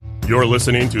You're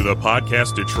listening to the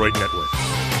Podcast Detroit Network.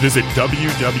 Visit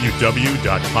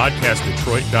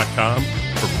www.podcastdetroit.com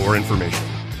for more information.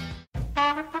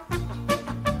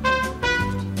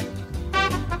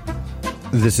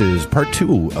 This is part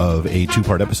 2 of a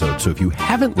 2-part episode, so if you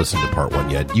haven't listened to part 1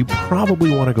 yet, you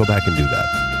probably want to go back and do that.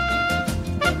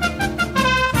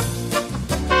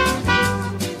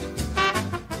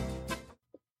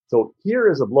 So here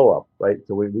is a blow up, right?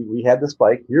 So we had the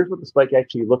spike. Here's what the spike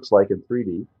actually looks like in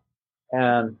 3D.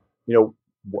 And,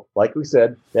 like we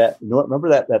said, remember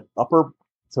that upper,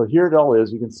 so here it all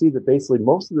is. You can see that basically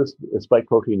most of this spike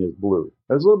protein is blue.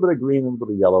 There's a little bit of green and a little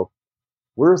bit of yellow.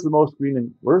 Where's the most green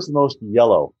and where's the most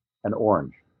yellow and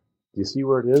orange? Do you see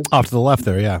where it is? Off to the left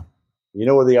there, yeah. You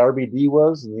know where the RBD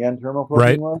was and the N-terminal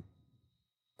protein was?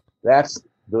 That's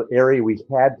the area we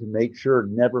had to make sure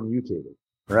never mutated.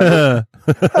 Right?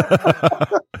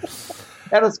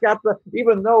 And it's got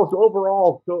even though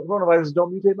overall coronaviruses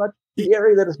don't mutate much, the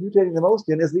area that is mutating the most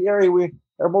in is the area we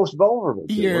are most vulnerable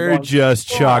to. You're just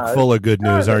chock full of good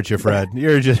news, aren't you, Fred?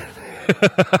 You're just...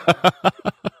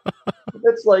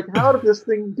 It's like, how did this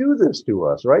thing do this to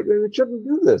us, right? It shouldn't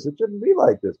do this. It shouldn't be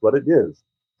like this, but it is.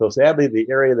 So sadly, the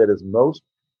area that is most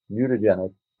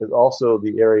mutagenic is also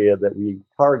the area that we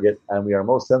target and we are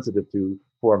most sensitive to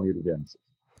for mutagenesis.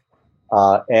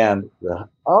 And the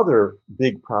other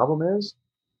big problem is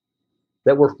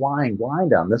that we're flying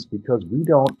blind on this because we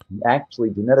don't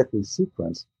actually genetically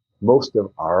sequence most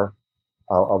of our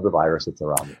of the virus that's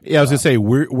around it. Yeah, I was gonna say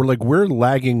we're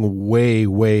lagging way,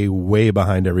 way, way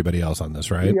behind everybody else on this,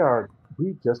 right?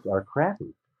 We just are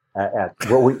crappy at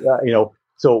what we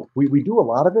So we do a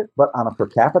lot of it, but on a per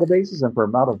capita basis and for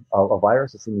amount of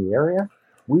virus that's in the area,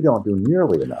 we don't do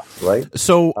nearly enough, right?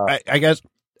 So I guess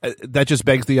that just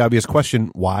begs the obvious question: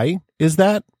 why is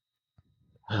that?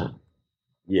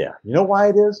 Yeah, you know why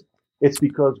it is? It's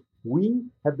because we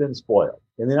have been spoiled.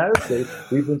 In the United States,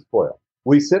 we've been spoiled.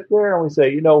 We sit there and we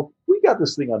say, we got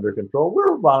this thing under control.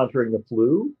 We're monitoring the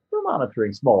flu. We're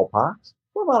monitoring smallpox.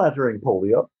 We're monitoring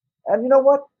polio. And you know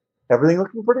what? Everything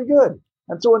looking pretty good.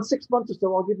 And so in 6 months or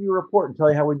so, I'll give you a report and tell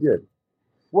you how we did.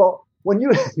 Well, when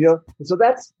so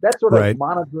that's sort of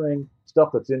monitoring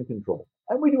stuff that's in control.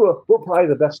 And we're probably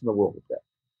the best in the world at that.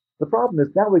 The problem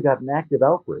is now we got an active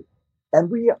outbreak and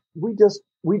we just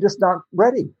aren't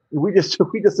ready. We just said,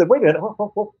 wait a minute,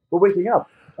 we're waking up.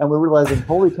 And we're realizing,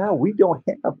 holy cow, we don't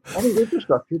have any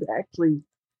infrastructure to actually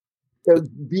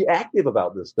be active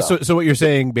about this stuff. So what you're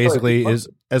saying basically is,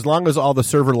 as long as all the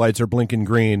server lights are blinking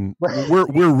green, we're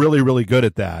really, really good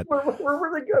at that. We're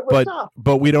really good.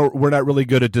 But we're not really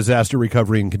good at disaster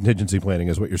recovery and contingency planning,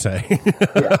 is what you're saying.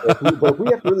 Yeah, but if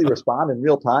we have to really respond in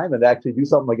real time and actually do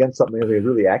something against something that's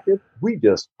really active, we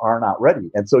just are not ready.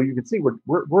 And so you can see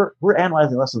we're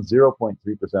analyzing less than 0.3%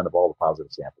 of all the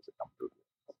positive samples that come through.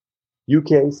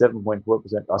 UK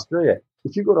 7.4%. Australia.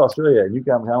 If you go to Australia and you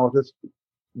come down with this,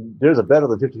 there's a better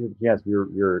than 50% chance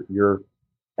your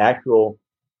actual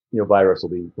virus will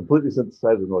be completely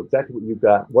synthesized and know exactly what you've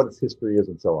got, what its history is,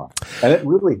 and so on. And it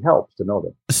really helps to know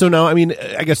that. So now, I mean,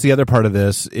 I guess the other part of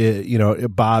this,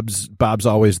 Bob's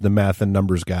always the math and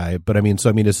numbers guy. But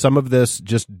is some of this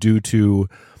just due to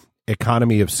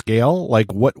economy of scale?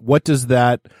 Like, what does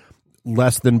that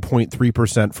less than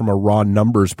 0.3% from a raw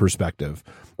numbers perspective?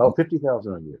 About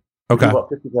 50,000 a year. Okay. About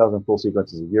 50,000 full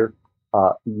sequences a year.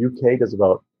 UK does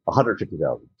about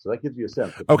 150,000. So that gives you a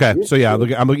sense. Okay. So yeah,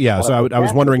 So I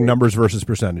was wondering numbers versus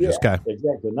percentages. Yeah, okay.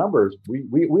 Exactly. The numbers.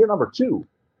 We are number 2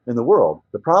 in the world.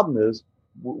 The problem is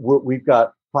we've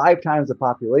got 5 times the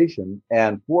population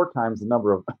and 4 times the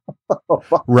number of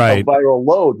viral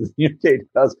loads the UK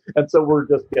does, and so we're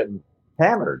just getting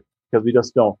hammered because we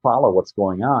just don't follow what's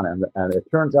going on. And it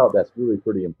turns out that's really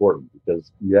pretty important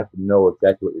because you have to know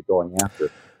exactly what you're going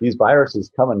after. These viruses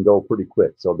come and go pretty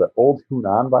quick. So the old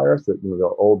Hunan virus, the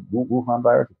old Wuhan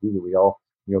virus, that we all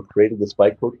created the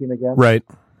spike protein again. Right.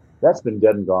 That's been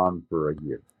dead and gone for a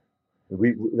year.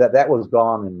 That was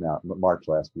gone in March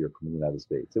last year from the United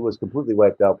States. It was completely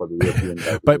wiped out by the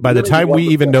European. But by the time we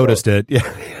even noticed it, yeah.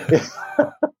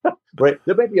 Right.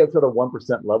 There may be a sort of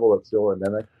 1% level that's still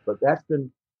endemic, but that's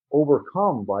been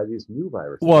overcome by these new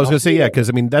viruses. Well, I was going to say, yeah, because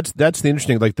that's the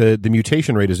interesting, like the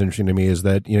mutation rate is interesting to me, is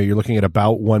that you're looking at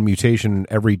about 1 mutation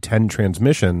every 10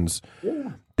 transmissions.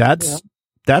 Yeah. That's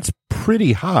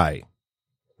pretty high.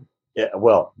 Yeah,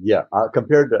 well, yeah.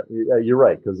 Compared to you're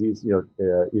right, because these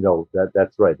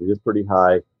that's right. It is pretty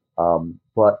high,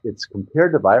 but it's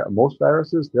compared to most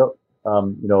viruses. They'll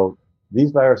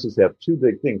these viruses have 2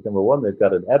 big things. Number one, they've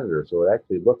got an editor, so it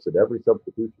actually looks at every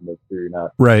substitution, make sure you're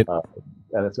not right.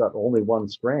 And it's got only 1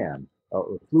 strand.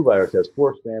 flu virus has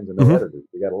 4 strands and no editors.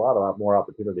 You got a lot more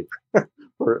opportunity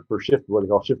for shift, what they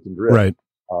call shift and drift. Right.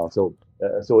 So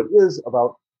it is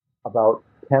about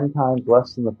 10 times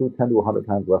less than the flu, 10 to 100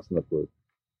 times less than the flu.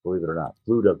 Believe it or not,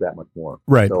 flu does that much more.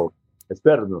 Right. So it's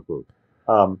better than the flu.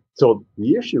 So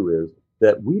the issue is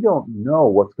that we don't know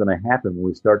what's going to happen when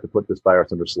we start to put this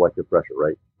virus under selective pressure,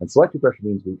 right? And selective pressure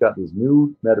means we've got these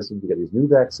new medicines, we've got these new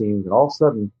vaccines, and all of a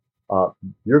sudden,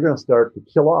 you're going to start to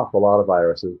kill off a lot of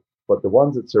viruses, but the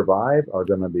ones that survive are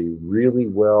going to be really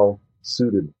well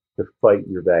suited to fight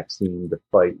your vaccine, to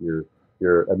fight your,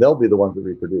 and they'll be the ones that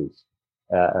reproduce.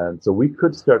 And so we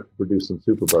could start to produce some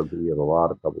superbugs that we have a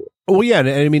lot of trouble with. Well, yeah, and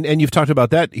I mean, and you've talked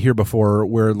about that here before,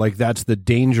 where like that's the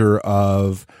danger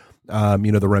of, the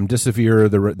remdesivir,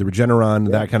 the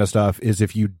Regeneron, that kind of stuff, is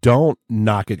if you don't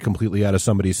knock it completely out of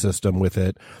somebody's system with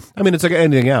it. I mean, it's like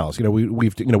anything else.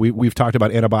 We've talked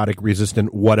about antibiotic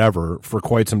resistant whatever for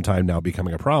quite some time now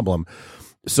becoming a problem.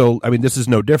 So, I mean, this is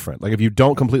no different. Like if you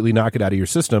don't completely knock it out of your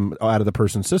system, out of the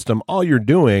person's system, all you're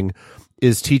doing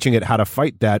is teaching it how to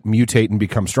fight that, mutate, and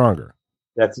become stronger.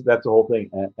 That's the whole thing.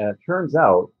 And it turns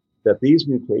out that these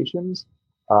mutations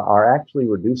are actually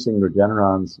reducing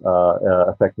Regeneron's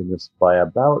effectiveness by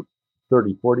about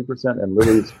 30-40%, and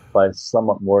Lilly's by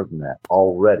somewhat more than that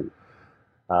already.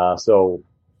 Let's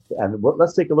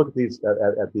take a look at these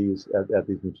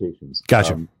mutations.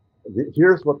 Gotcha.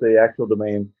 Here's what the actual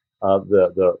domain,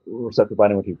 the receptor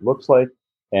binding motif looks like,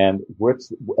 and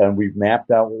we've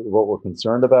mapped out what we're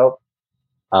concerned about,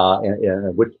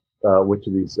 and which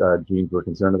of these genes we're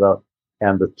concerned about.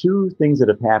 And the two things that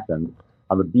have happened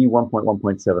on the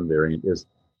B1.1.7 variant is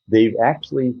they've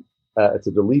actually, it's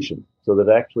a deletion. So they've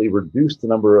actually reduced the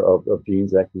number of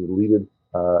genes, actually deleted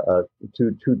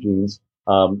two genes.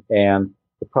 And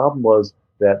the problem was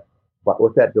that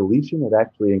with that deletion, it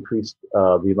actually increased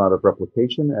the amount of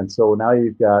replication. And so now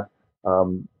you've got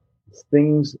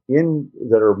things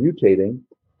that are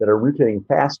mutating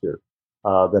faster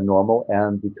than normal,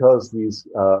 and because these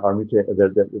are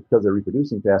because they're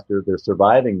reproducing faster, they're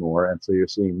surviving more, and so you're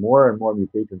seeing more and more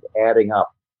mutations adding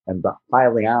up and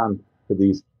piling on to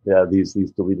these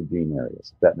deleted gene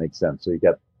areas. If that makes sense. So you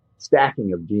get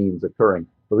stacking of genes occurring.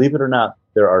 Believe it or not,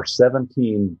 there are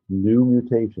 17 new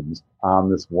mutations on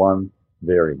this one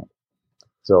variant.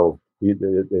 So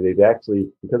they've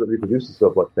actually, because it reproduces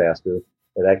so much faster,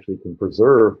 it actually can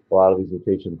preserve a lot of these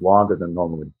mutations longer than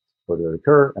normally would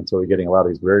occur, and so we're getting a lot of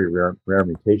these very rare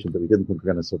mutations that we didn't think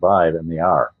were going to survive, and they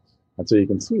are. And so you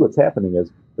can see what's happening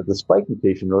is that the spike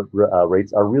mutation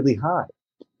rates are really high.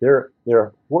 They're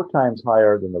 4 times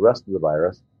higher than the rest of the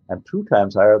virus, and 2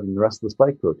 times higher than the rest of the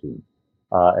spike protein.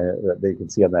 And they can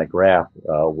see on that graph,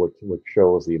 which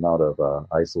shows the amount of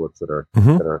isolates that are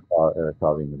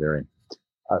causing the variant.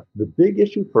 The big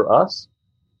issue for us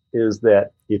is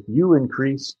that if you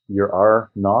increase your R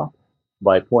naught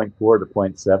by 0.4 to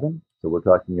 0.7, so we're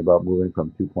talking about moving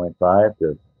from 2.5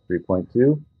 to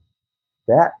 3.2,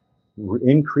 that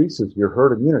increases your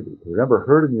herd immunity. Remember,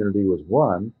 herd immunity was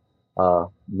 1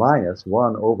 minus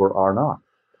 1 over R naught.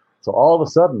 So all of a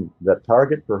sudden, that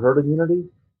target for herd immunity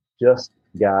just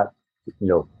got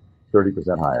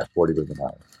 30% higher, 40%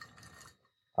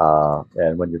 higher.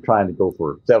 And when you're trying to go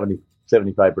for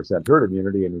 75% herd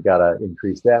immunity, and you got to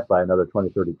increase that by another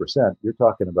 20-30%, you're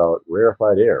talking about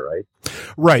rarefied air, right?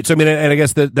 Right. So I mean, and I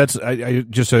guess that's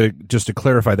just to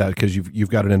clarify that, because you've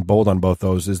got it in bold on both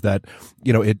those, is that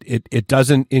it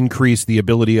doesn't increase the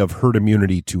ability of herd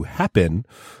immunity to happen.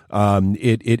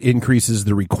 It increases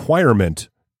the requirement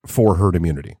for herd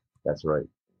immunity. That's right.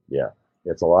 Yeah,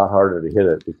 it's a lot harder to hit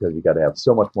it because you got to have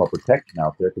so much more protection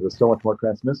out there because it's so much more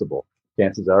transmissible.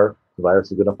 Chances are the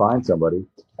virus is going to find somebody,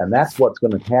 and that's what's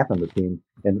going to happen between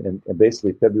in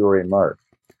basically February and March.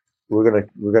 We're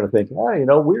gonna think,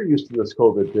 we're used to this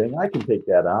COVID thing. I can take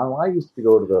that on. Well, I used to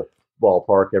go to the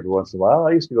ballpark every once in a while.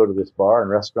 I used to go to this bar and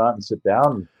restaurant and sit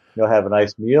down and have a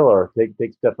nice meal or take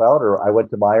stuff out. Or I went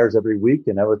to Myers every week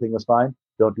and everything was fine.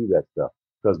 Don't do that stuff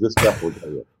because this stuff will get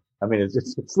you. I mean,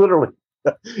 it's literally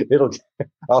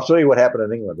I'll show you what happened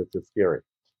in England. It's just scary.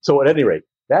 So at any rate,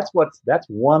 that's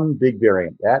one big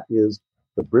variant. That is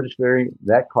the British variant.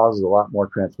 That causes a lot more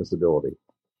transmissibility.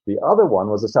 The other one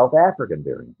was a South African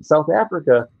variant. South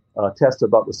Africa tests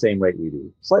about the same rate we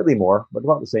do, slightly more, but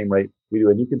about the same rate we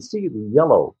do. And you can see the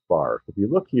yellow bar. If you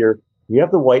look here, you have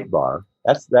the white bar.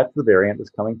 That's the variant that's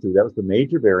coming through. That was the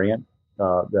major variant.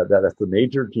 That's the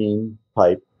major gene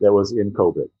type that was in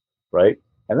COVID, right?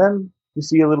 And then you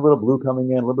see a little bit of blue coming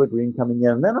in, a little bit of green coming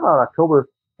in. And then about October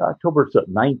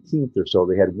 19th or so,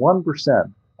 they had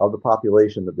 1% of the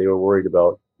population that they were worried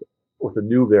about with a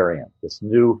new variant. This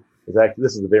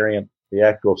is the variant the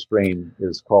actual strain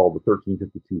is called the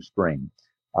 1352 strain.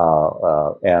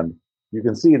 And you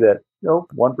can see that,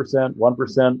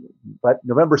 1%, but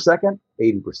November 2nd,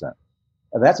 80%.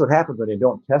 And that's what happens when you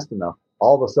don't test enough.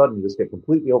 All of a sudden, you just get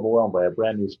completely overwhelmed by a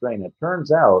brand new strain. It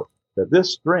turns out that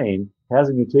this strain has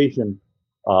a mutation,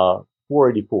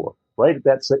 484, right at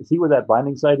that, see where that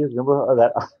binding site is? Remember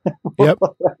that? Yep.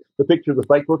 The picture of the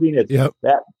spike protein? It's yep.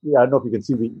 that, I don't know if you can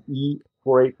see the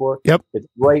E484. Yep. It's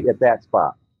right at that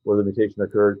spot where the mutation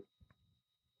occurred.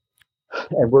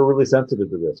 And we're really sensitive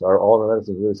to this. All of our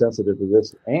medicine is really sensitive to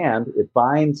this, and it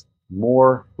binds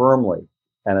more firmly.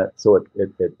 And it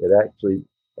actually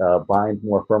binds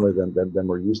more firmly than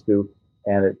we're used to,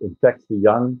 and it infects the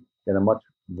young in a much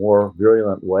more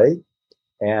virulent way.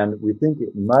 And we think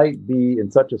it might be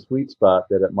in such a sweet spot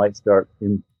that it might start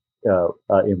in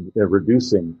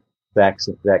reducing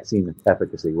vaccine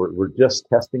efficacy. We're just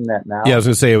testing that now. Yeah, I was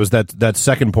going to say it was that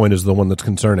second point is the one that's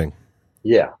concerning.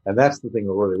 Yeah, and that's the thing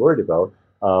we're really worried about.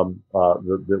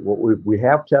 What we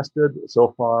have tested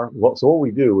so far. So what we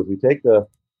do is we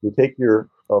take your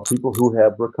people who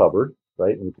have recovered,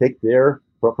 right, and we take their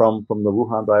from the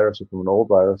Wuhan virus or from an old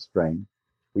virus strain.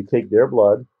 We take their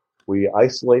blood, we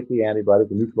isolate the antibodies,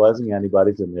 the neutralizing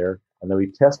antibodies in there, and then we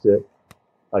test it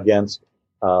against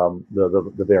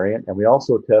the variant, and we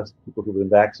also test people who've been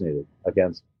vaccinated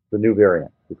against the new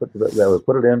variant. We put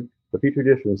it in the petri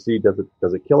dish and see does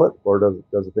it kill it or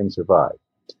does the thing survive?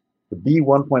 The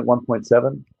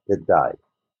B1.1.7, it died.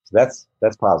 So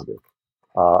that's positive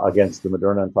against the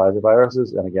Moderna and Pfizer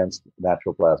viruses and against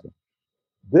natural plasma.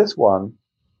 This one,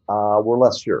 we're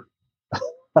less sure.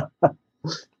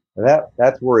 And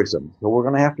that's worrisome. So we're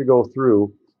going to have to go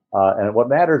through, and what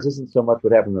matters isn't so much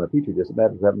what happens in a petri dish; it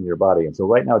matters what happens in your body. And so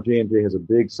right now, J&J has a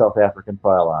big South African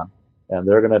trial on. And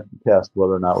they're going to test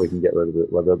whether or not we can get rid of it,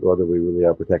 whether we really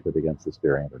are protected against this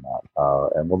variant or not.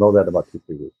 And we'll know that in about 2-3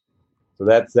 weeks. So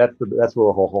that's where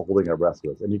we're holding our breath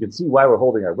with. And you can see why we're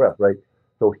holding our breath, right?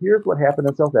 So here's what happened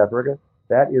in South Africa.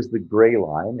 That is the gray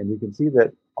line. And you can see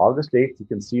that August 8th, you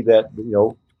can see that,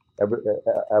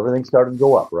 everything started to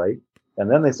go up, right? And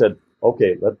then they said,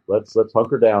 okay, let's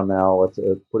hunker down now. Let's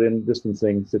put in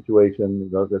distancing situation.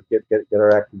 Let's get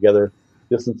our act together.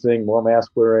 Distancing, more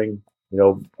mask wearing.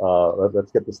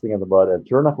 Let's get this thing in the bud. And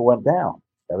sure enough, it went down.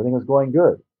 Everything was going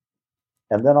good.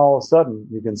 And then all of a sudden,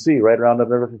 you can see right around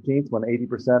November 15th, when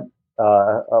 80%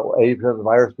 of the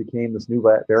virus became this new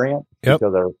variant, yep.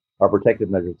 because our protective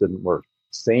measures didn't work.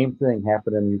 Same thing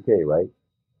happened in the UK, right?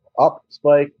 Up,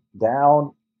 spike,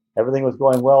 down. Everything was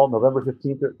going well. November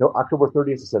 15th, October 30th,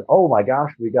 they said, "Oh my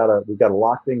gosh, we gotta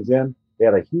lock things in." They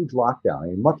had a huge lockdown. I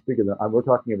mean, much bigger than we're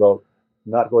talking about.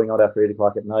 Not going out after 8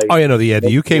 o'clock at night. Oh, yeah, no, the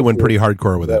UK went pretty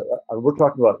hardcore with it. We're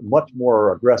talking about much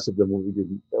more aggressive than what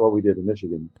we did in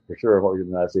Michigan, for sure, and what we did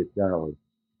in the United States generally.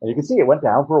 And you can see it went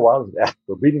down for a while.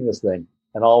 We're beating this thing,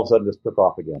 and all of a sudden just took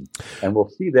off again. And we'll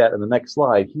see that in the next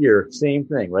slide here. Same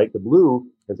thing, right? The blue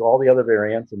is all the other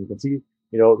variants, and you can see,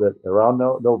 that around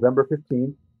November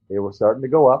 15th, they were starting to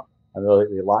go up, and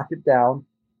they locked it down.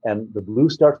 And the blue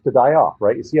starts to die off,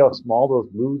 right? You see how small those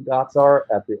blue dots are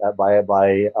by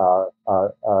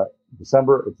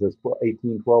December. It says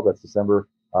 1812. That's December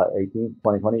 18th,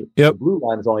 2020. Yep. The blue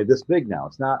line is only this big now.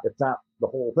 It's not the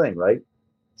whole thing, right?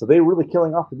 So they're really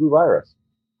killing off the blue virus.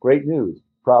 Great news.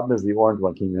 Problem is the orange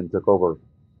one came in and took over,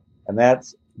 and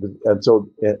so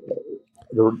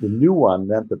the new one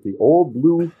meant that the old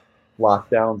blue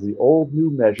lockdowns, the old new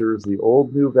measures, the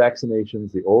old new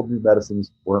vaccinations, the old new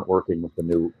medicines weren't working with the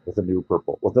new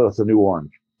purple, with the new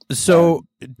orange. So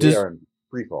they are in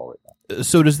free fall right now.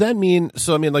 So does that mean?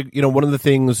 So I mean, one of the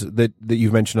things that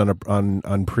you've mentioned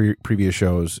on previous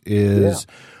shows is,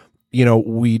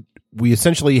 we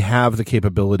essentially have the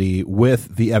capability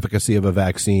with the efficacy of a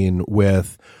vaccine,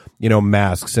 with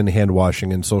masks and hand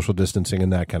washing and social distancing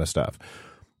and that kind of stuff.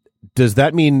 Does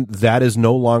that mean that is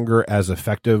no longer as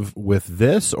effective with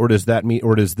this, or does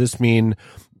this mean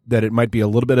that it might be a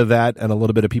little bit of that and a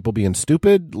little bit of people being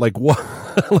stupid? Like what?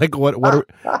 What?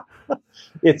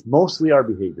 It's mostly our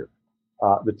behavior.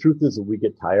 The truth is that we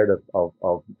get tired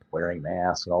of wearing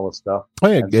masks and all this stuff. Oh,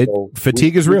 yeah,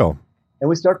 fatigue is real. And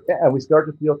we start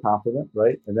to feel confident,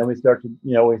 right? And then we start to,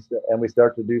 we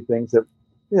start to do things that,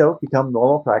 become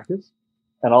normal practice.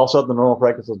 And all of a sudden the normal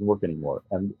practice doesn't work anymore.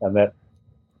 And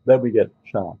then we get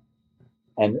shocked.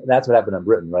 And that's what happened in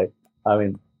Britain, right? I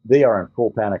mean, they are in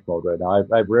full panic mode right now.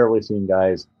 I've rarely seen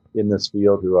guys in this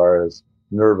field who are as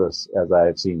nervous as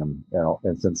I've seen them,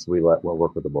 and since we'll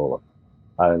work with Ebola.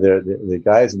 The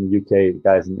guys in the UK,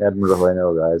 guys in Edinburgh, I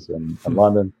know, guys in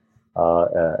London,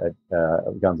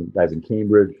 guys in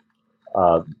Cambridge,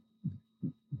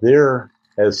 they're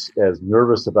as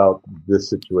nervous about this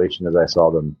situation as I saw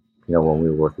them, when we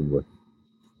were working with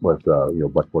much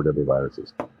more deadly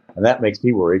viruses, and that makes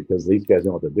me worried because these guys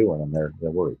know what they're doing and they're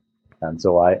worried. And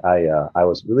so I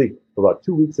was really, for about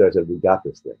 2 weeks there, I said, we got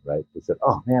this thing, right? They said,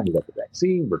 oh man, we got the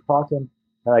vaccine, we're talking.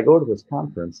 And I go to this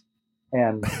conference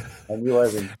and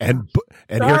realizing, and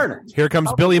here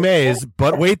comes Billy Mays,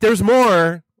 but wait, there's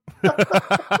more.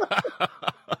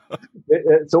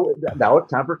 So now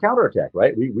it's time for counterattack,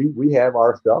 right? We have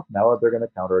our stuff. Now they're going to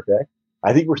counterattack.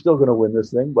 I think we're still going to win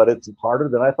this thing, but it's harder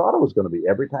than I thought it was going to be.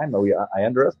 Every time I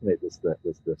underestimate this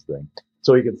thing.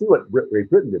 So you can see what Great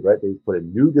Britain did, right? They put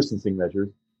in new distancing measures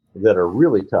that are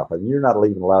really tough. I mean, you're not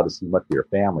even allowed to see much of your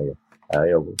family.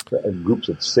 Groups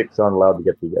of 6 aren't allowed to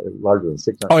get together. Larger than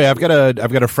 6. Oh yeah, I've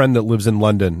got a friend that lives in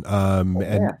London,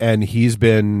 and he's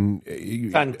been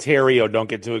Ontario. Don't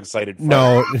get too excited.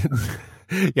 No.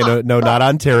 No, not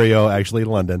Ontario, actually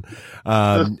London.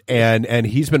 And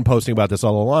he's been posting about this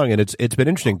all along, and it's been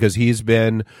interesting because he's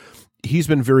been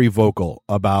very vocal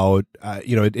about,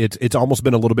 it's almost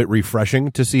been a little bit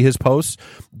refreshing to see his posts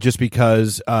just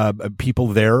because, people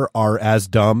there are as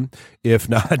dumb, if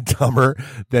not dumber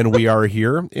than we are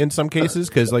here in some cases.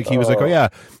 Cause like he was like, oh yeah,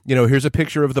 here's a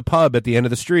picture of the pub at the end of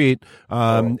the street.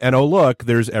 And oh, look,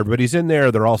 everybody's in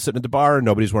there. They're all sitting at the bar.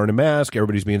 Nobody's wearing a mask.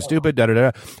 Everybody's being stupid. Da, da,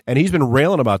 da. And he's been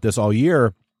railing about this all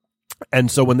year.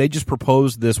 And so when they just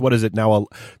proposed this, what is it now?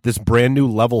 This brand new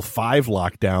level 5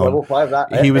 lockdown. Level 5.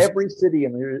 Every city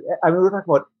we're talking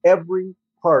about every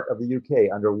part of the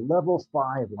UK under level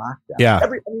 5 lockdown. Yeah.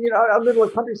 I'm middle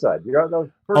of countryside.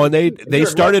 And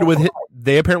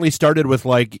they apparently started with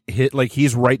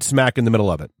he's right smack in the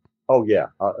middle of it. Oh yeah.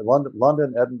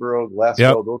 London, Edinburgh,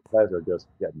 Glasgow, yep. Those guys are just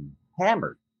getting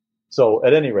hammered. So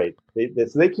at any rate,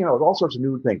 they came out with all sorts of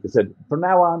new things. They said, from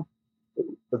now on,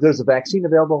 if there's a vaccine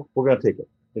available, we're going to take it.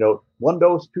 1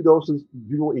 dose, 2 doses,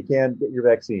 do what you can, get your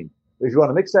vaccine. If you want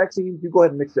to mix vaccines, you go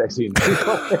ahead and mix vaccines.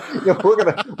 We're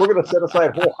going to set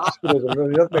aside whole hospitals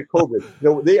and just make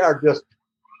COVID. They are just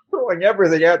throwing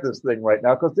everything at this thing right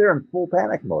now because they're in full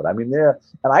panic mode. I mean,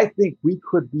 and I think we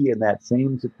could be in that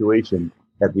same situation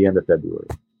at the end of February.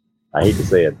 I hate to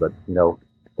say it, but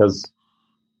because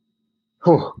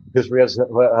history has a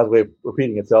way of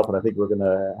repeating itself, and I think we're going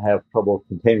to have trouble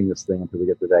containing this thing until we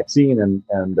get the vaccine, and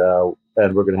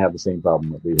we're going to have the same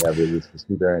problem that we have with this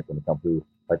new variant going to come through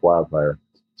like wildfire.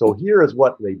 So here is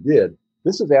what they did.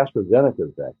 This is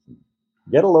AstraZeneca's vaccine.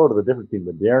 Get a load of the difference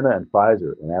between Moderna and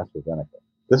Pfizer and AstraZeneca.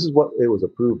 This is what it was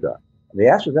approved on. The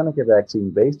AstraZeneca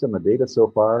vaccine, based on the data so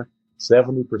far,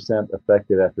 70%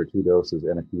 effective after 2 doses,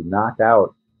 and if you knock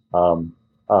out,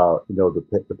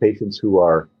 the patients who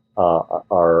are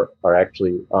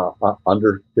actually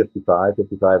under 55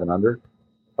 and under,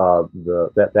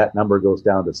 that number goes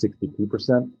down to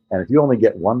 62%. And if you only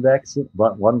get one vaccine,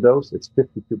 one dose, it's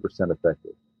 52%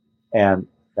 effective. And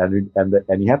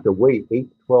you have to wait 8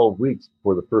 to 12 weeks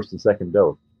for the first and second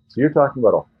dose. So you're talking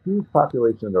about a huge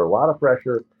population under a lot of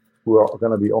pressure who are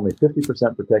going to be only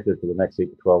 50% protected for the next 8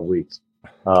 to 12 weeks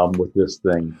with this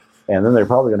thing. And then they're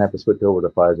probably going to have to switch over to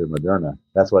Pfizer and Moderna.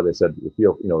 That's why they said, if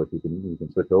you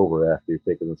can switch over after you've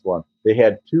taken this one. They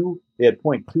had 0.2.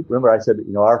 Remember I said,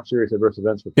 our serious adverse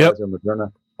events for Pfizer and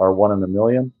Moderna are 1 in a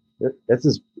million. This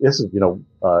is, we're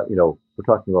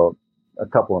talking about a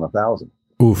couple in 1,000.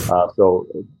 Oof. So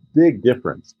big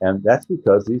difference. And that's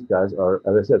because these guys are,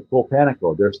 as I said, full panic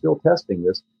mode. They're still testing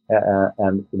this.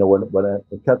 And when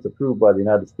it gets approved by the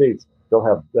United States, they'll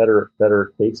have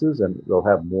better cases and they'll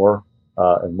have more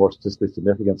and more statistically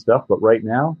significant stuff. But right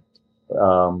now,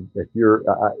 if you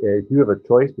have a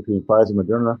choice between Pfizer,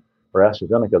 Moderna, or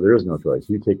AstraZeneca, there is no choice.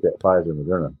 You take that Pfizer,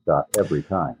 Moderna shot every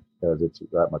time because it's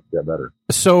that much better.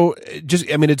 So,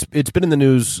 it's been in the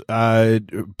news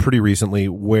pretty recently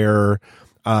where.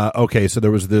 So there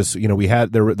was this,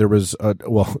 there was,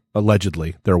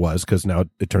 allegedly there was, because now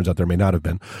it turns out there may not have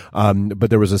been, but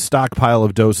there was a stockpile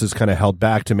of doses kind of held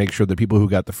back to make sure that people who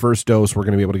got the first dose were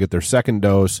going to be able to get their second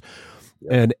dose.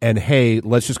 Yep. And hey,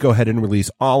 let's just go ahead and release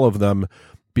all of them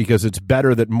because it's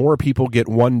better that more people get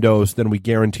 1 dose than we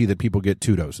guarantee that people get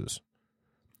 2 doses.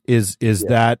 Is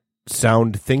that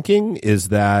sound thinking? Is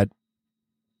that?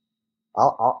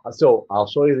 I'll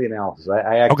show you the analysis.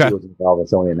 I actually was involved in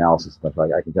some of the analysis stuff.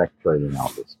 I can actually show you the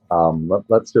analysis.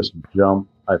 Let's just jump.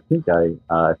 I think I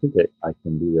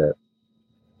can do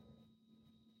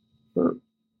that.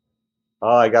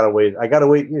 I gotta wait.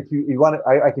 If you want it,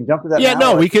 I can jump to that. Yeah,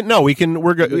 now, we can.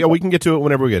 We're good. Yeah, we can get to it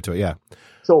whenever we get to it. Yeah.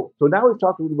 So now we've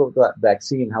talked a little bit about that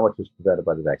vaccine, how much is prevented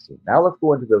by the vaccine. Now let's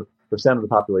go into the percent of the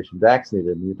population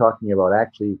vaccinated, and you're talking about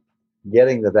actually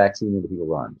getting the vaccine into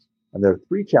people's arms. And there are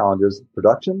 3 challenges: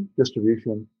 production,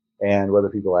 distribution, and whether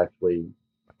people actually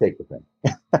take the thing.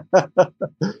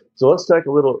 So let's take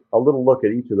a little look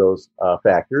at each of those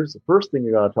factors. The first thing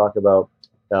we're going to talk about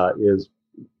is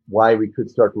why we could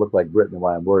start to look like Britain and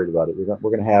why I'm worried about it. We're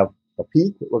going to have a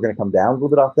peak. We're going to come down a little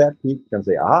bit off that peak. We're going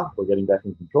to say, we're getting back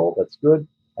in control. That's good.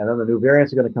 And then the new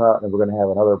variants are going to come out, and we're going to have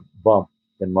another bump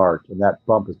in March. And that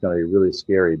bump is going to be really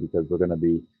scary because we're going to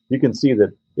be, you can see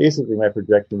that basically my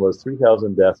projection was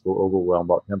 3,000 deaths will overwhelm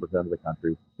about 10% of the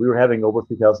country. We were having over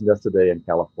 3,000 deaths a day, and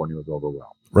California was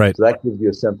overwhelmed. Right. So that gives you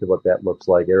a sense of what that looks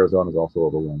like. Arizona is also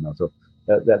overwhelmed now. So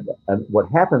and what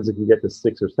happens if you get to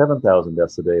 6,000 or 7,000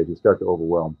 deaths a day is you start to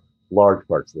overwhelm large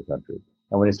parts of the country.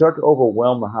 And when you start to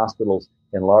overwhelm the hospitals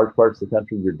in large parts of the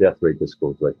country, your death rate just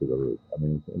goes right to the roof. I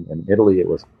mean, in Italy, it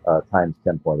was times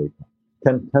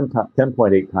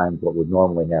 10.8 times what would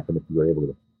normally happen if you were able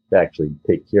to actually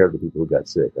take care of the people who got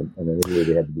sick. And in Italy,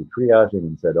 they had to do triaging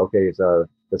and said, okay, so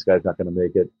this guy's not going to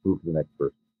make it, move to the next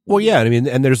person. Well, yeah, I mean,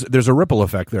 and there's a ripple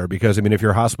effect there because, I mean, if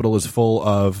your hospital is full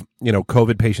of,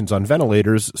 COVID patients on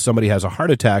ventilators, somebody has a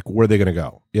heart attack, where are they going to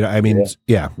go? I mean,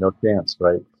 yeah. No chance,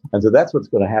 right? And so that's what's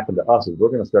going to happen to us is we're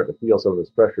going to start to feel some of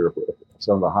this pressure. If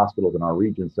some of the hospitals in our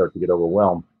region start to get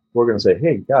overwhelmed, we're going to say,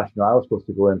 hey, gosh, I was supposed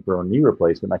to go in for a knee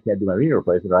replacement. I can't do my knee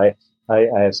replacement. I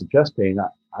have some chest pain. I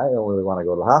don't really want to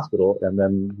go to the hospital. And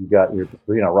then you're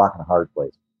rock in a hard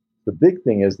place. The big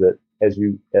thing is that as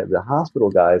the hospital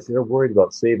guys, they're worried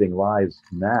about saving lives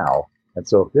now. And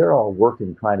so if they're all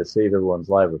working, trying to save everyone's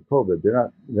life with COVID,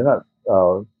 they're not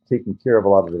taking care of a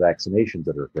lot of the vaccinations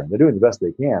that are occurring. They're doing the best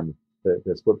they can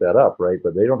to split that up, right?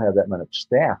 But they don't have that much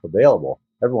staff available.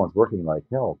 Everyone's working like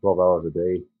hell, 12 hours a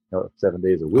day, 7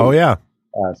 days a week. Oh, yeah.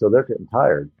 So they're getting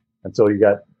tired. And so you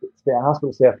got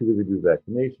hospital staff to really do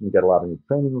vaccination. You got a lot of new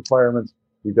training requirements.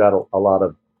 You've got a lot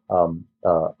of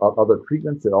other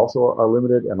treatments that also are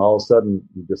limited, and all of a sudden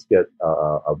you just get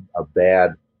a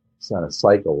bad kind of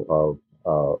cycle of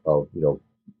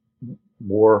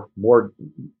more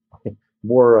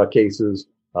cases,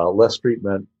 less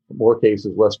treatment, more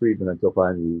cases, less treatment, until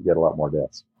finally you get a lot more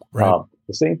deaths. Right.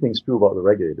 The same thing's true about the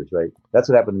regulators, right? That's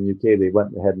what happened in the UK. They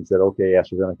went ahead and said, okay,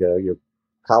 AstraZeneca, you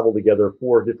cobble together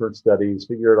 4 different studies,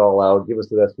 figure it all out, give us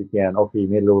the best we can. Okay, you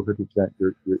made it over 50%,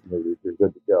 you're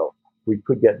good to go. We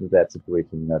could get into that situation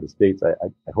in the United States. I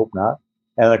hope not.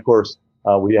 And of course,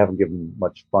 we haven't given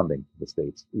much funding to the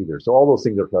states either. So all those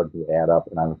things are starting to add up,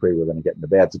 and I'm afraid we're going to get in a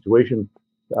bad situation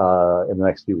in the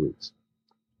next few weeks.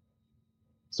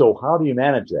 So how do you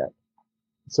manage that?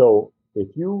 So there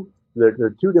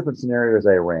are 2 different scenarios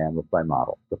I ran with my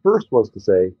model. The first was to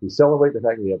say, we celebrate the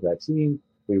fact that we have vaccine.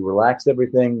 We relax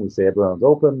everything. We say everyone's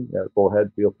open. Go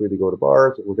ahead, feel free to go to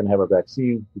bars. We're going to have our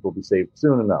vaccine. People will be safe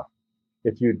soon enough.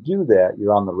 If you do that,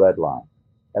 you're on the red line.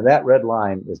 And that red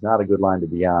line is not a good line to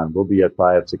be on. We'll be at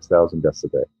 5,000-6,000 deaths a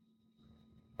day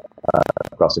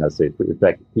across the United States. In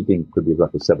fact, peaking could be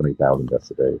roughly 70,000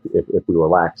 deaths a day if we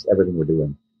relax everything we're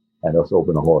doing and also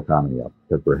open the whole economy up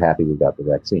because we're happy we got the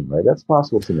vaccine, right? That's a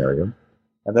possible scenario.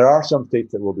 And there are some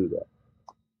states that will do that.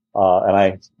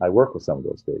 And I work with some of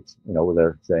those states, where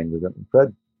they're saying,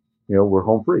 we're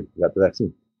home free. We got the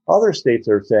vaccine. Other states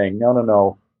are saying,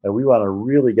 no. And we want to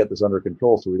really get this under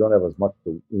control, so we don't have as much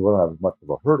of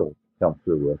a hurdle to come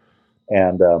through with.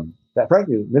 And that,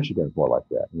 frankly, Michigan is more like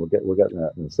that. And we'll get to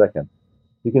that in a second.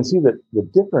 You can see that the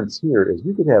difference here is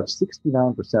you could have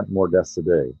 69% more deaths a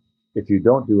day if you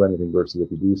don't do anything versus if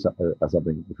you do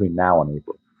something between now and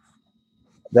April.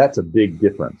 That's a big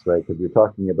difference, right? Because you're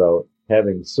talking about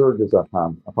having surges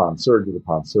upon surges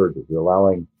upon surges. You're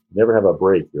allowing, never have a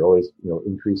break. You're always,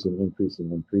 increasing.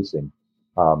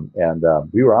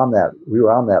 We were on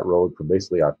that road from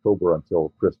basically October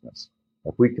until Christmas.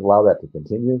 If we can allow that to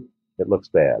continue, it looks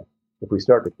bad. If we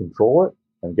start to control it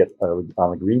and get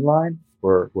on the green line,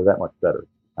 we're that much better.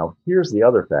 Now, here's the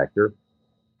other factor.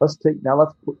 Let's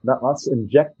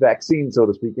inject vaccine, so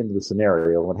to speak, into the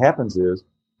scenario. What happens is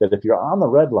that if you're on the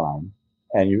red line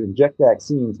and you inject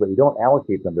vaccines, but you don't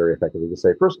allocate them very effectively, you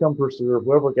say first come, first serve,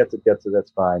 whoever gets it,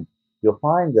 that's fine. You'll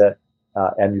find that,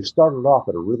 and you started off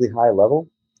at a really high level,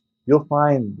 you'll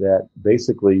find that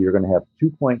basically you're going to have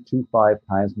 2.25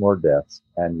 times more deaths,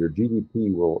 and your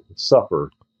GDP will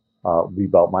suffer, be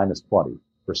about minus 20%,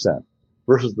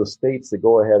 versus the states that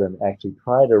go ahead and actually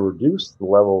try to reduce the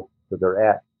level that they're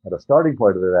at a starting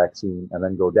point of their vaccine, and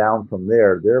then go down from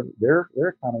there. Their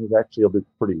economies actually will do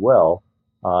pretty well,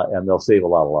 and they'll save a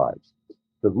lot of lives.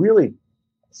 The really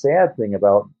sad thing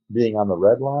about being on the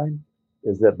red line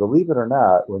is that, believe it or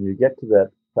not, when you get to that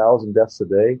 1,000 deaths a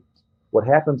day, what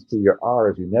happens to your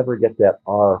R is you never get that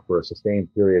R for a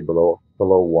sustained period below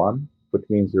 1, which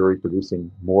means you're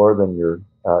reproducing more than you're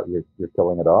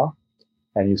killing it off,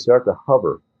 and you start to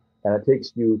hover And it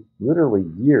takes you literally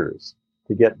years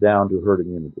to get down to herd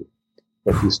immunity.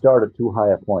 If you start at too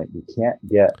high a point, you can't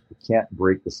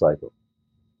break the cycle.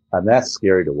 And that's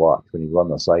scary to watch when you run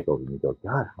the cycles and you go,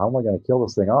 God, how am I going to kill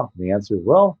this thing off? And the answer is,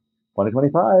 well,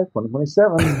 2025,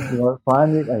 2027,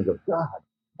 finally, and you go, God,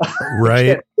 right.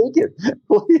 I can't take it,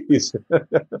 please.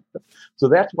 So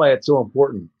that's why it's so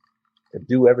important to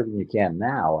do everything you can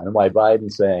now. And why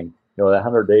Biden's saying, that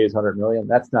 100 days, 100 million,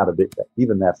 that's not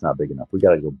that's not big enough. We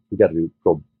got to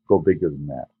go bigger than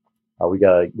that. We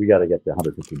got to get to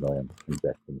 150 million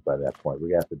injections by that point.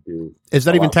 We have to do. Is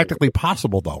that even technically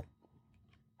possible, though?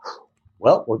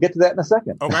 Well, we'll get to that in a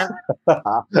second. Okay.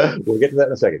 We'll get to that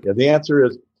in a second. Yeah, the answer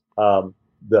is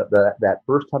that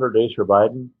first 100 days for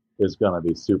Biden is going to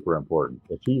be super important.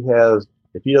 If he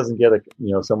doesn't get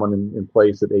someone in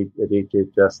place at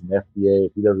HHS and FDA,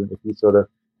 if he sort of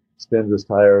spins his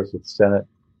tires with the Senate,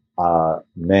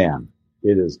 man,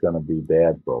 it is going to be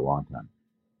bad for a long time.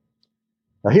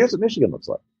 Now, here's what Michigan looks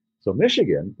like. So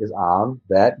Michigan is on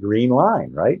that green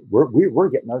line, right? We're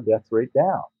getting our death rate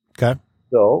down. Okay.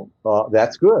 So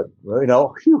that's good. Here's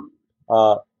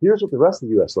what the rest of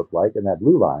the U.S. looked like in that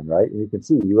blue line, right? And you can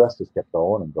see the U.S. just kept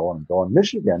going and going and going.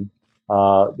 Michigan,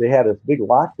 they had a big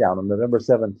lockdown on November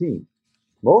 17th.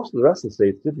 Most of the rest of the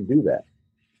states didn't do that.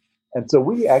 And so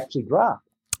we actually dropped.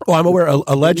 Well, I'm aware.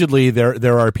 Allegedly,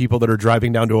 there are people that are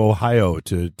driving down to Ohio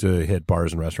to hit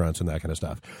bars and restaurants and that kind of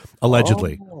stuff.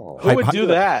 Allegedly, Oh. Who would do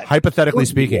that? Hypothetically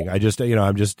speaking, I don't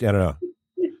know.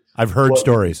 I've heard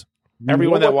stories.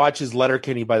 Everyone that watches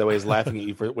Letterkenny, by the way, is laughing at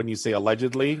you for when you say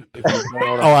allegedly. If you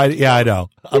don't know I know.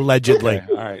 Allegedly.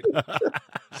 Okay, all right.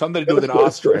 Something to do with an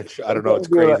ostrich. I don't know. It's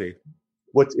crazy.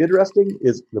 What's interesting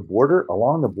is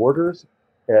along the borders.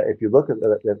 If you look at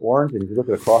orange and if you look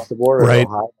at across the border, right.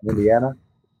 Ohio and Indiana,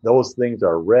 those things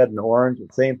are red and orange.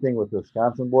 And same thing with the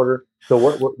Wisconsin border. So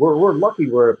we're lucky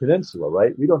we're a peninsula,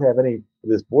 right? We don't have any of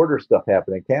this border stuff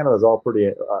happening. Canada's all pretty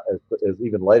is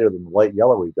even lighter than the light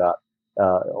yellow we've got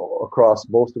across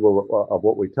most of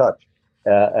what we touch.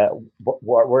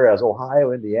 Whereas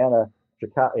Ohio, Indiana,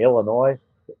 Chicago, Illinois,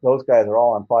 those guys are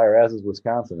all on fire, as is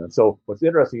Wisconsin. And so what's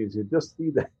interesting is you just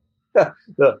see that.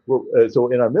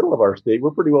 So in our middle of our state, we're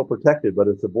pretty well protected, but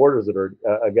it's the borders that are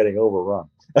getting overrun.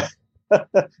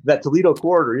 That Toledo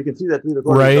corridor, you can see that Toledo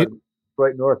corridor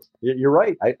right north. You're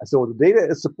right. So the data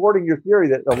is supporting your theory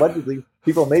that allegedly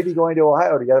people may be going to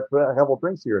Ohio to get a couple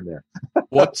drinks here and there.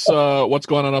 What's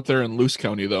going on up there in Luce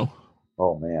County, though?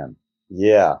 Oh man,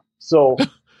 yeah. So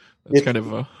it's kind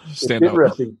of a standout. It's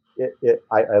interesting.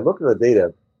 I look at the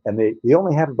data, and they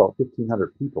only have about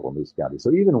 1,500 people in Luce County.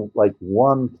 So even like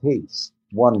one case,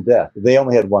 one death, they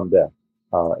only had one death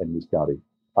in Luce County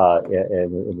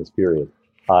in this period.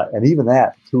 And even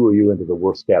that threw you into the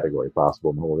worst category possible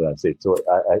in the whole United States. So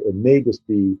it may just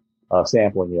be a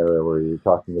sampling area where you're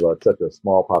talking about such a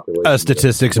small population.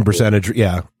 Statistics and percentage,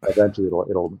 yeah. Eventually,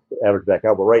 it'll average back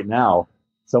out. But right now,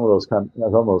 some of those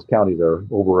counties are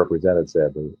overrepresented,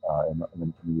 sadly,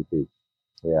 in the UP.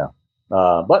 Yeah.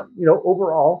 But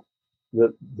overall,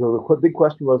 the big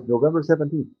question was November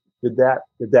 17th.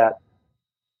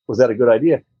 Was that a good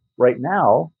idea? Right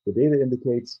now, the data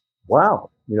indicates, wow,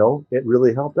 it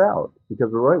really helped out because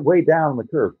we're way down the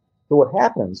curve. So what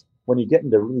happens when you get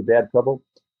into really bad trouble?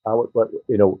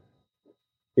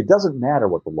 It doesn't matter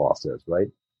what the law says, right?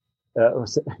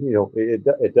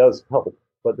 It does help.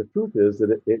 But the truth is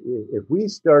that if we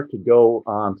start to go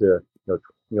on to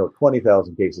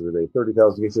 20,000 cases a day,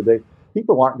 30,000 cases a day,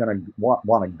 people aren't going to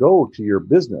want to go to your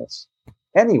business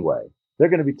anyway. They're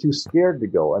going to be too scared to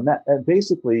go, and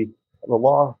basically the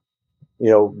law,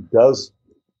 does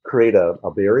create a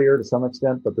barrier to some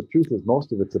extent. But the truth is,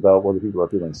 most of it's about whether people are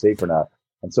feeling safe or not.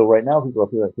 And so right now, people are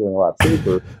feeling a lot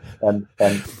safer, and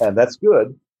that's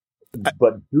good.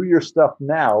 But do your stuff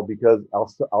now, because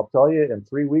I'll tell you, in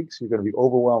 3 weeks you're going to be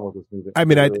overwhelmed with this new thing. I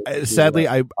mean, sadly,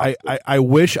 I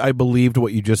wish I believed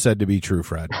what you just said to be true,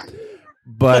 Fred.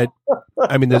 But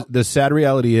I mean, the sad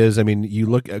reality is, I mean, you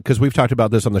look, because we've talked about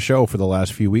this on the show for the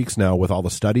last few weeks now with all the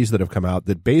studies that have come out,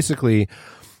 that basically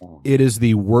it is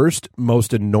the worst,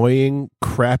 most annoying,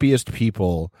 crappiest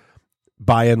people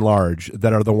by and large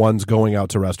that are the ones going out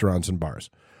to restaurants and bars.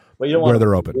 But you don't where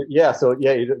they're open. Yeah. So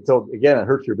again, it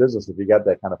hurts your business if you got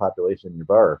that kind of population in your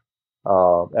bar.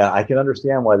 And I can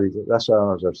understand why these restaurant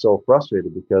owners are so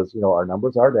frustrated because, our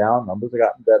numbers are down, numbers have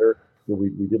gotten better. We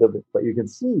did a bit, but you can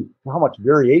see how much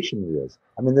variation there is.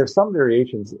 I mean, there's some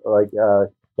variations like,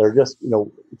 they're just,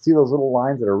 see those little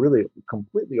lines that are really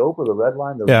completely over the red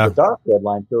line. The dark red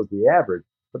line shows the average,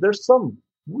 but there's some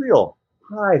real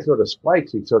high sort of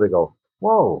spikes. You sort of go,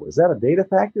 whoa, is that a data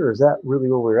factor or is that really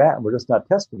where we're at? And we're just not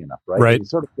testing enough, right? Right. You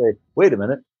sort of say, wait a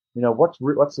minute,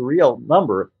 what's the real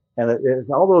number? And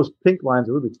all those pink lines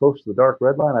are really close to the dark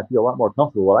red line. I feel a lot more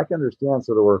comfortable. Well, I can understand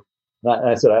sort of and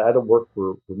I said I don't work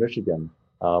for Michigan,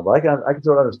 but I can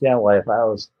sort of understand why if I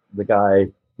was the guy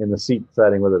in the seat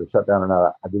deciding whether to shut down or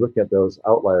not, I'd be looking at those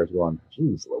outliers going,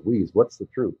 geez Louise, what's the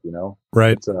truth?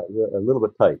 Right. It's a little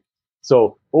bit tight.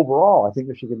 So overall, I think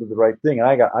Michigan did the right thing. And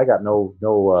I got no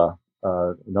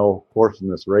horse in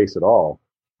this race at all.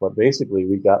 But basically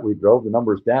we drove the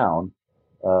numbers down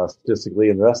statistically,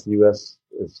 and the rest of the U.S.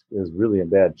 is really in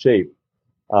bad shape.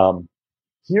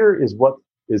 Here is what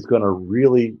is going to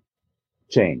really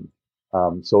change.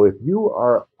 So if you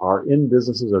are in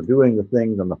businesses or doing the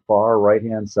things on the far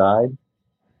right-hand side,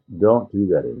 don't do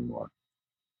that anymore.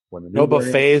 No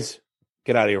buffets.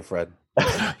 Get out of here, Fred.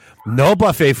 No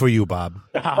buffet for you, Bob.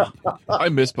 I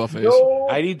miss buffets. No,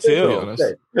 I do too.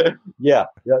 Yeah.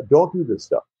 Don't do this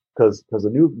stuff because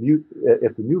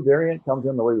if the new variant comes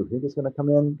in the way we think it's going to come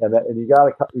in, and you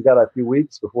got a few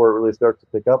weeks before it really starts to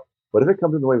pick up. But if it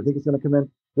comes in the way we think it's going to come in,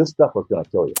 this stuff is going to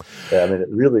kill you. I mean, it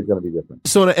really is going to be different.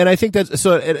 So, and I think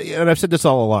and I've said this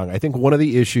all along. I think one of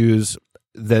the issues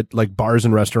that like bars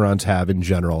and restaurants have in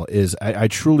general is I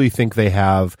truly think they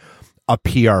have a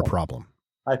PR problem.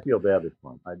 I feel badly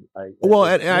for them. I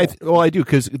do,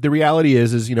 because the reality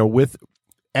is with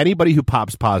anybody who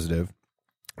pops positive,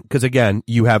 because again,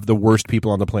 you have the worst people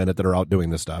on the planet that are out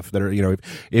doing this stuff. That are,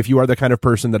 if you are the kind of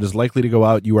person that is likely to go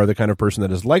out, you are the kind of person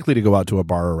that is likely to go out to a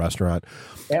bar or restaurant,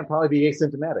 and probably be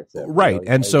asymptomatic. Right,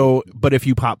 but if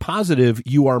you pop positive,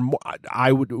 you are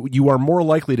more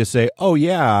likely to say, "Oh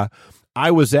yeah,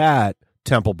 I was at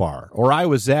Temple Bar or I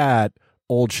was at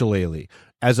Old Shillelagh,"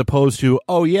 as opposed to,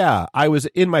 "Oh yeah, I was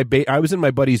in my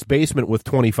buddy's basement with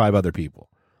 25 other people."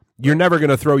 You're never going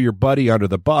to throw your buddy under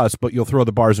the bus, but you'll throw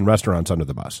the bars and restaurants under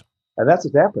the bus. And that's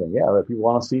what's happening. Yeah, if people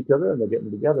want to see each other and they're getting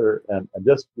together, and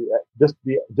just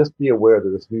be aware that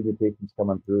this new mutation's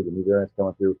coming through, the new variant's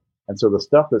coming through, and so the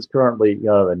stuff that's currently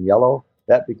in yellow,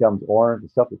 that becomes orange. The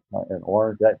stuff that's in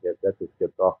orange, that just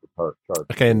gets off the chart.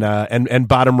 Okay, and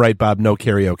bottom right, Bob, no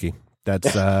karaoke.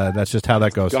 That's just how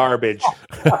that goes. Garbage.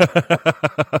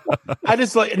 I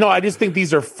just think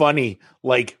these are funny.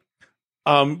 Like,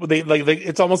 they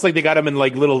it's almost like they got them in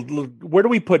like little. Where do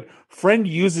we put? Friend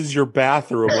uses your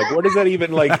bathroom. Like, where does that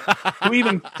even like? Who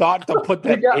even thought to put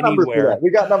that anywhere?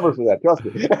 We got numbers for that. Trust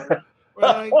me.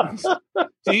 No.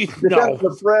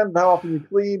 The friend, how often you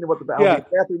clean, and what the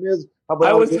bathroom is.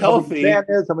 I was healthy. How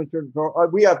many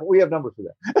we have numbers for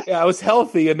that. Yeah, I was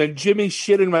healthy, and then Jimmy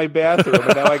shit in my bathroom,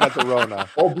 and now I got the Rona.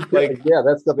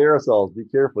 That's stuff aerosols. Be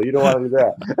careful. You don't want to do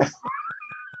that.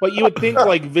 But you would think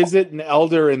like visit an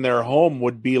elder in their home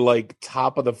would be like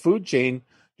top of the food chain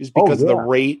just because of the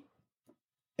rate.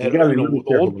 You got to be really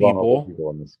careful with vulnerable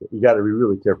people in this. You got to be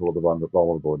really careful with the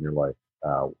vulnerable in your life.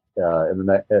 In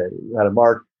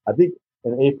March, I think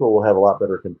in April we'll have a lot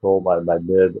better control by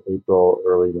mid-April,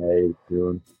 early May,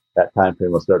 June. That time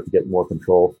frame will start to get more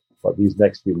control. But these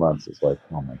next few months, it's like,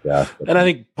 oh my gosh. And I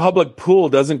think public pool,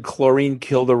 doesn't chlorine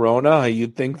kill the Rona?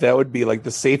 You'd think that would be like the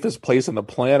safest place on the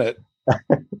planet.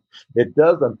 It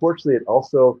does. Unfortunately, it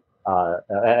also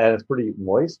and it's pretty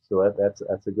moist, so that's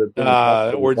a good thing.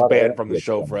 Words banned from the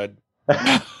show, Fred.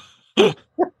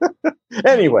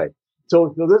 Anyway,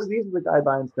 so these are the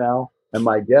guidelines now, and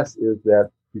my guess is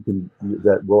that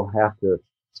we'll have to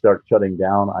start shutting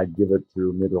down. I'd give it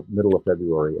through middle of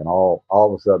February, and all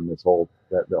of a sudden a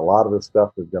lot of this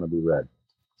stuff is going to be red.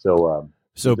 So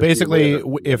basically,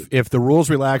 if the rules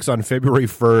relax on February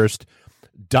 1st.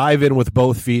 Dive in with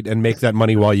both feet and make that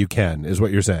money while you can, is what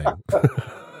you're saying.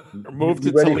 Move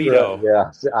to Toledo.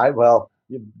 Yeah.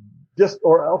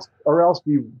 Or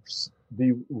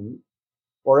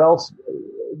else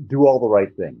do all the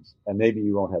right things, and maybe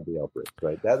you won't have the outbreak.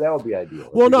 Right? That would be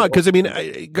ideal. Well, no, because I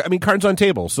mean, cards on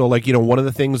table. So, like, one of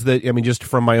the things that just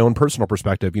from my own personal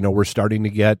perspective, we're starting to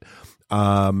get,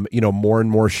 more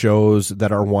and more shows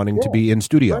that are wanting to be in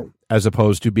studio as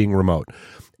opposed to being remote.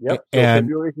 Yep. So and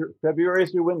February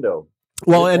is your window.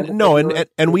 Well,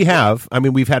 and we have. I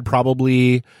mean, we've had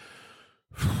probably.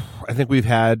 I think we've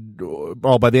had.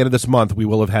 Well, by the end of this month, we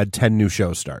will have had 10 new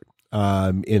shows start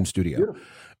in studio. Beautiful.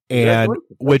 And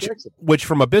which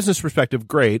from a business perspective,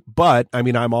 great. But I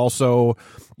mean, I'm also,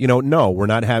 no, we're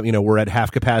not having, we're at half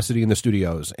capacity in the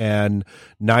studios, and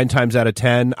 9 times out of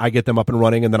 10, I get them up and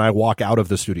running, and then I walk out of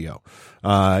the studio.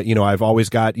 I've always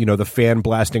got, the fan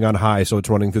blasting on high, so it's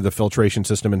running through the filtration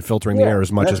system and filtering the air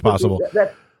as much as possible.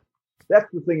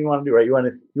 That's the thing you want to do, right? You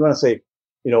want to say,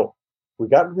 we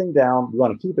got everything down. We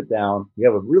want to keep it down. We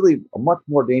have a much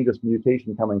more dangerous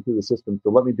mutation coming through the system. So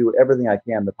let me do everything I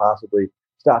can to possibly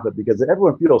stop it, because if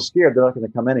everyone feels scared, they're not going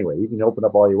to come anyway. You can open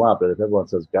up all you want, but if everyone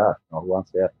says, gosh, who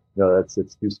wants to have,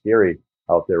 it's too scary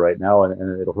out there right now,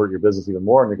 and it'll hurt your business even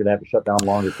more, and you're going to have to shut down a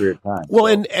longer period of time. Well,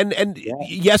 so, and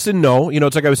yes and no.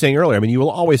 It's like I was saying earlier. I mean, you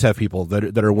will always have people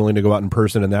that are willing to go out in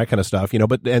person and that kind of stuff.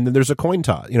 But and then there's a coin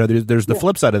toss. There's the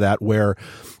flip side of that where,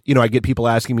 I get people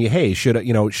asking me, hey, should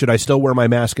I still wear my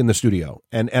mask in the studio?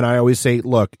 And I always say,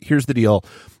 look, here's the deal.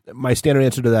 My standard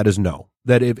answer to that is no.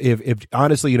 That if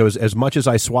honestly, as much as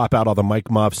I swap out all the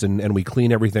mic muffs and we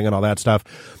clean everything and all that stuff,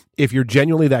 if you're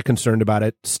genuinely that concerned about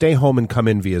it, stay home and come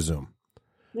in via Zoom.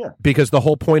 Yeah. Because the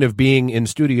whole point of being in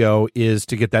studio is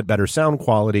to get that better sound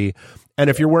quality. And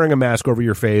if you're wearing a mask over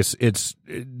your face, it's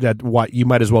that what you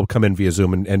might as well come in via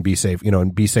Zoom and be safe,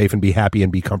 and be safe and be happy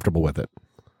and be comfortable with it.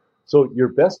 So your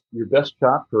best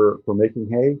shot for making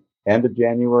hay, end of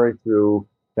January through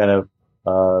kind of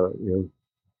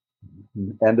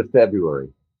end of February.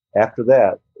 After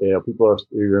that, you're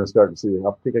going to start to see the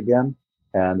uptick again,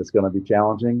 and it's going to be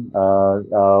challenging.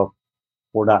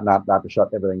 We're not to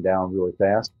shut everything down really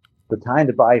fast. The time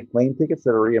to buy plane tickets that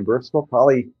are reimbursable,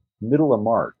 probably middle of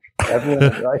March.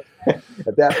 Everyone, right?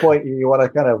 At that point, you want to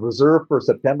kind of reserve for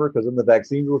September, because then the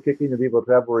vaccines will kick in and people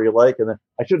travel where you like. And then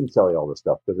I shouldn't tell you all this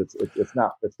stuff because it's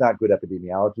not good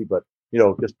epidemiology, but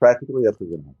just practically that's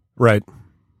what's going to happen. Right.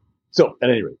 So at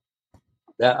any rate,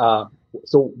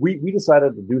 so we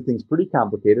decided to do things pretty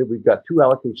complicated. We've got 2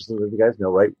 allocations, as you guys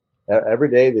know, right? Every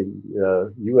day,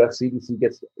 the U.S. CDC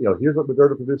gets, here's what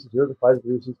Moderna produces, here's what Pfizer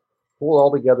produces, pull it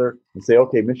all together and say,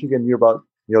 okay, Michigan, you're about,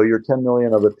 you're 10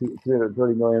 million of the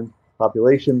 330 million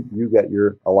population. You get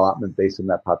your allotment based on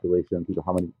that population, to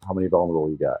how many vulnerable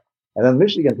you got. And then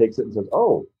Michigan takes it and says,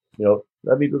 oh,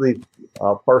 let me really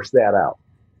parse that out.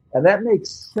 And that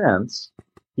makes sense,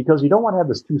 because you don't want to have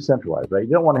this too centralized, right?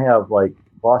 You don't want to have like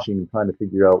Washington trying to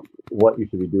figure out what you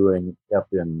should be doing up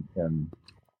in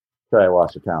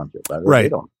Shiawassee Township. Right. They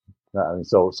don't.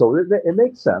 So it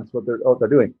makes sense what they're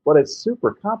doing, but it's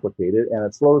super complicated and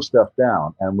it slows stuff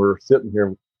down. And we're sitting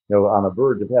here, on the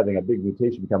verge of having a big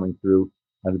mutation coming through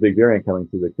and a big variant coming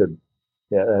through that could,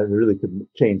 really could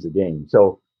change the game.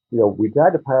 So, we've got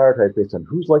to prioritize based on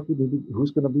who's going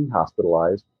to be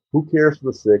hospitalized, who cares for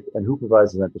the sick, and who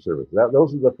provides essential services.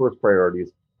 Those are the first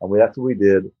priorities, and that's what we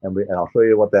did. And I'll show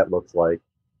you what that looks like.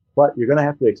 But you're going to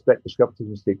have to expect discrepancies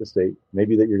from state to state.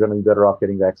 Maybe that you're going to be better off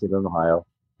getting vaccinated in Ohio.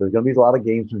 There's going to be a lot of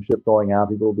gamesmanship going on.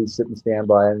 People will be sitting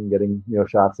standby and getting,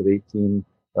 shots at 18.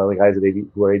 The guys at 80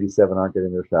 who are 87 aren't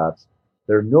getting their shots.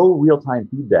 There are no real-time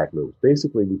feedback loops.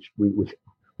 Basically,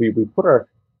 we put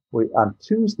on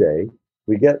Tuesday,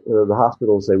 we get the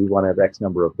hospitals say we want to have X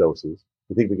number of doses.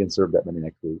 We think we can serve that many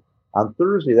next week. On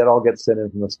Thursday, that all gets sent in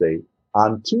from the state.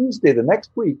 On Tuesday, the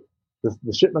next week,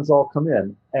 the shipments all come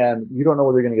in, and you don't know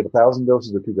whether you're going to get 1,000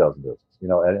 doses or 2,000 doses,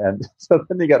 and so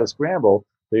then you got to scramble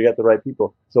so you got the right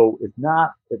people. So it's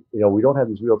not, we don't have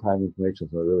these real-time information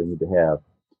that we really need to have.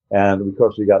 And of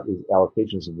course, we got these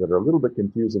allocations that are a little bit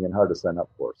confusing and hard to sign up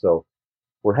for. So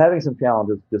we're having some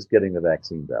challenges just getting the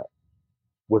vaccines out.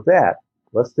 With that,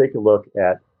 let's take a look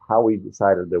at how we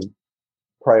decided to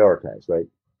prioritize, right?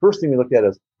 First thing we looked at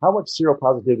is how much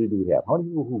seropositivity do we have? How many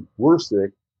people who were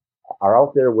sick are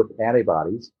out there with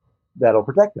antibodies that'll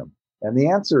protect them? And the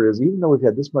answer is, even though we've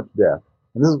had this much death,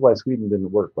 and this is why Sweden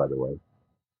didn't work, by the way,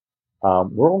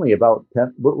 we're only about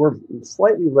 10, we're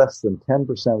slightly less than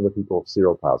 10% of the people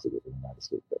seropositive in the United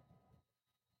States.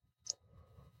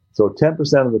 So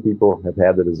 10% of the people have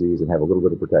had the disease and have a little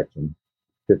bit of protection.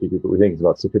 52%, we think it's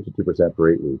about 52%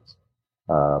 for 8 weeks.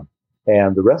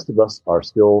 And the rest of us are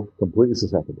still completely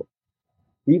susceptible.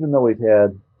 Even though we've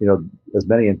had, as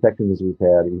many infections as we've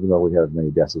had, even though we have as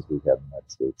many deaths as we've had in the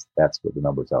United States, that's what the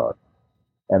numbers are.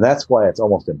 And that's why it's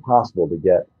almost impossible to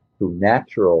get through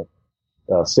natural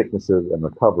sicknesses and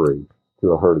recovery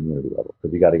to a herd immunity level,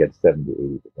 because you got to get 70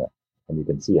 to 80%. And you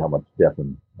can see how much death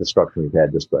and destruction we've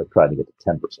had just by trying to get to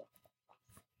 10%.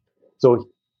 So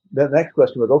the next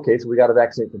question was, okay, so we got to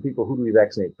vaccinate some people. Who do we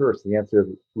vaccinate first? The answer is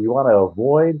we want to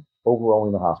avoid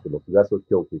overwhelming the hospital, because that's what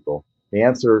kills people. The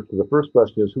answer to the first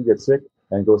question is who gets sick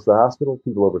and goes to the hospital?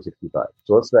 People over 65.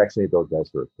 So let's vaccinate those guys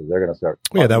first, because they're going to start.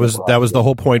 Yeah, that was the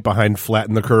whole point behind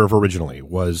flatten the curve originally,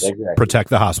 was protect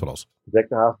the hospitals. Protect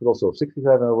the hospitals. So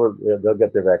 65 and over, they'll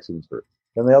get their vaccines first.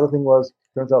 And the other thing was,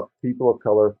 turns out people of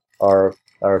color are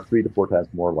 3 to 4 times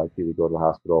more likely to go to the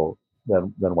hospital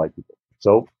than white people.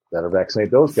 So better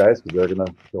vaccinate those guys, because they're going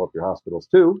to fill up your hospitals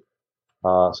too.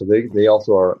 So they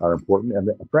also are important. And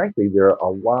frankly, there are a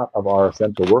lot of our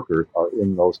essential workers are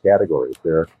in those categories.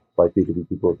 They're likely to be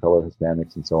people of color,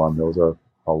 Hispanics, and so on. Those are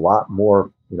a lot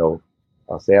more,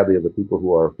 sadly, of the people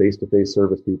who are face-to-face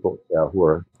service people who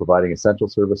are providing essential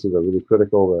services are really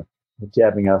critical to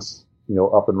having us,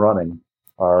 up and running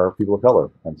are people of color.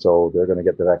 And so they're going to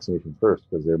get the vaccination first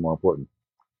because they're more important.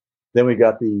 Then we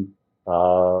got the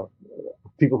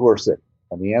people who are sick.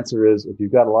 And the answer is, if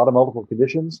you've got a lot of multiple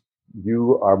conditions,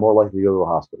 you are more likely to go to a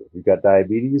hospital. If you've got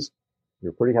diabetes,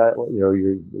 you're pretty high,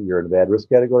 you're in a bad risk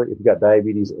category. If you've got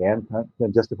diabetes and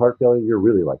congestive heart failure, you're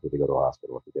really likely to go to a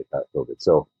hospital if you get COVID.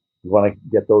 So you want to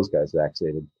get those guys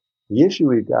vaccinated. The issue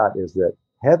we've got is that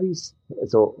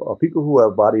people who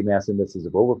have body mass indexes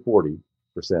of over 40%,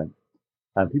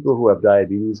 and people who have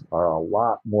diabetes are a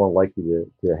lot more likely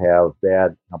to have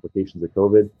bad complications of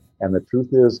COVID. And the truth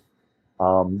is,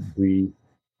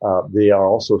 they are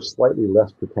also slightly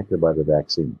less protected by the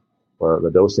vaccine, or the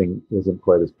dosing isn't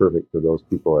quite as perfect for those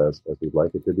people as we'd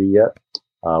like it to be yet.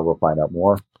 We'll find out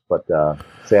more, but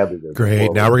sadly,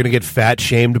 great. Now we're going to get fat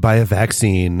shamed by a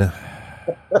vaccine.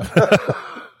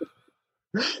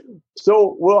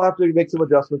 So we'll have to make some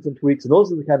adjustments and tweaks, and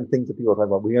those are the kind of things that people are talking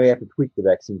about. We may have to tweak the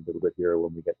vaccine a little bit here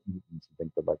when we get meetings and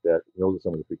things like that. Those are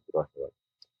some of the tweaks we're talking about.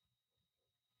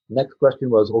 Next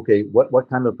question was, okay, what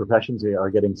kind of professions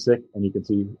are getting sick? And you can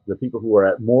see the people who are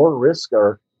at more risk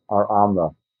are on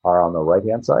the right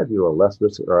hand side. People who are less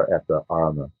risk are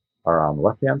on the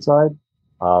left hand side.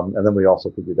 And then we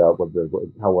also figured out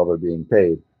how well they're being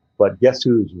paid. But guess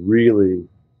who's really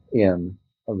in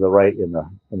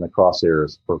the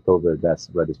crosshairs for COVID? That's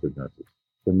registered nurses.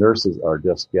 The nurses are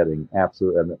just getting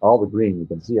and all the green. You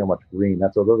can see how much green.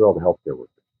 Those are all the healthcare workers.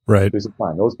 Right.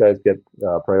 Fine. Those guys get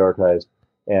prioritized.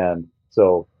 And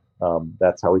so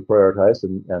that's how we prioritized.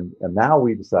 And now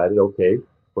we decided, okay,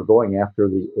 we're going after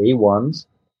the A1s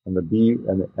and the B.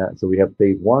 And so we have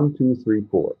phase 1, 2, 3,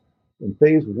 4. In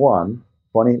phase 1,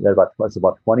 it's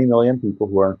about 20 million people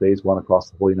who are in phase 1 across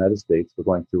the whole United States. We're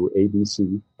going through A, B,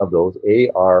 C of those. A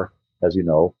are, as you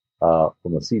know,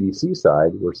 from the CDC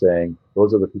side, we're saying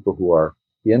those are the people who are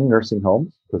in nursing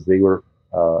homes because they were,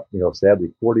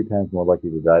 sadly 40 times more likely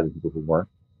to die than people who weren't.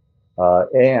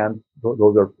 And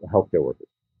those are healthcare workers.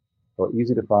 So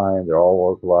easy to find. They're all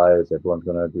localized. Everyone's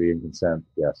going to agree and consent.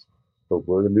 Yes. So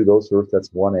we're going to do those first. That's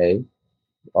 1A.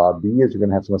 B is you're going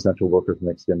to have some essential workers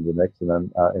mixed into the mix. And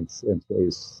then in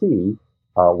phase C,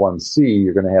 1C,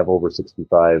 you're going to have over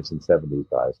 65s and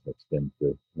 75s mixed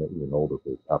into an older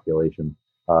population,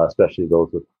 especially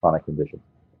those with chronic conditions.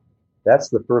 That's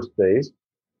the first phase.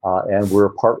 And we're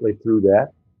partly through that.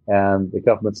 And the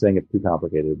government's saying it's too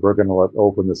complicated. We're going to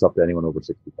open this up to anyone over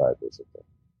 65, basically.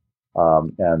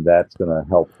 And that's going to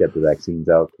help get the vaccines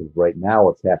out. Because right now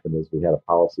what's happened is we had a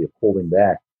policy of holding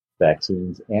back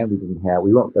vaccines, and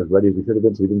we weren't as ready as we should have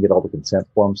been, so we didn't get all the consent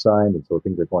forms signed, and so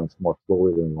things are going more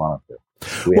slowly than we wanted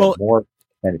to. We have more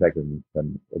manufacturing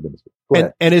than administered.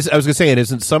 And I was going to say, it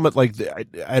isn't Summit like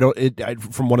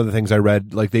from one of the things I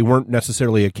read, like they weren't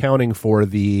necessarily accounting for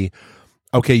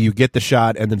okay, you get the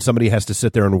shot, and then somebody has to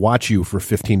sit there and watch you for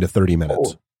 15 to 30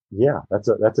 minutes. Oh, yeah, that's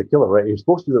a killer, right? You're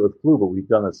supposed to do that with flu, but we've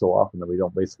done it so often that we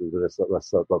don't basically let's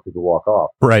let people walk off.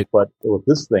 Right. But with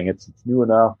this thing, it's new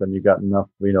enough, and you've got enough,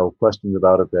 questions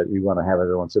about it that you want to have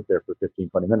everyone sit there for 15,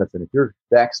 20 minutes. And if you're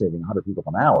vaccinating 100 people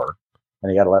an hour,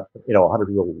 and you got to let 100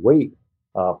 people wait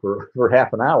for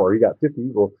half an hour, you got 50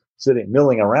 people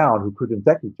milling around who could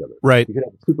infect each other. Right. You could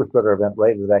have a super spreader event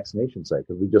right at the vaccination site,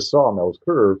 because we just saw on those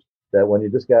curves that when you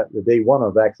just got the day 1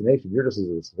 of vaccination, you're just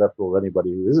as susceptible as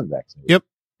anybody who isn't vaccinated. Yep.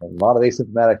 And a lot of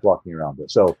asymptomatics walking around there.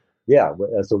 So yeah,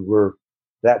 so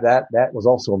that was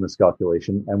also a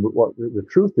miscalculation. And what the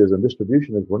truth is in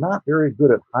distribution is we're not very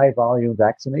good at high volume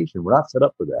vaccination. We're not set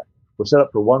up for that. We're set up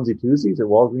for onesie twosies at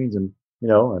Walgreens and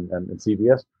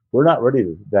CVS. We're not ready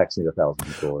to vaccinate 1,000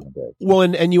 people in a day. Well,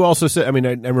 and you also said, I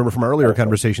remember from our earlier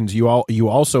conversations, you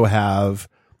also have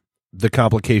the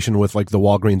complication with like the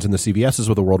Walgreens and the CVSs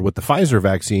of the world with the Pfizer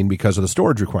vaccine because of the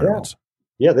storage requirements.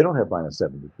 Yeah, they don't have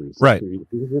 -7 degrees. Right.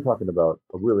 We're talking about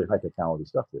a really high technology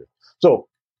stuff here. So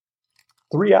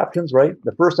 3 options, right?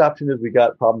 The first option is we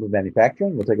got problem with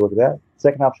manufacturing. We'll take a look at that.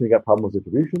 Second option, we got problem with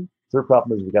distribution. Third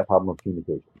problem is we got problem with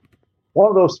communication. One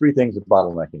of those 3 things is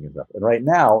bottlenecking and stuff. And right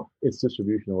now it's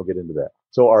distribution. We'll get into that.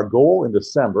 So our goal in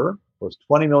December was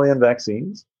 20 million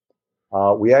vaccines.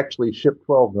 We actually shipped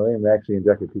 12 million. We actually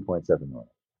injected 2.7 million.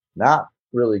 Not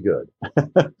really good.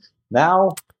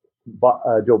 Now,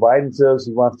 Joe Biden says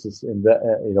he wants to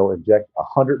inject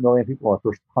 100 million people in the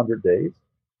first 100 days.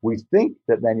 We think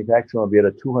that manufacturing will be at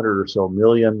a 200 or so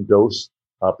million dose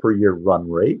per year run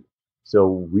rate.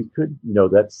 So we could,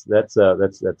 that's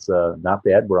not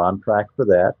bad. We're on track for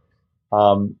that.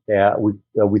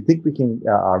 We think we can,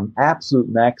 our absolute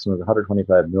maximum is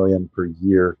 125 million per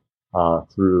year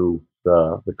through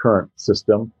the current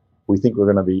system. We think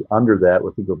we're going to be under that.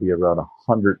 We think it'll be around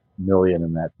 100 million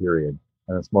in that period,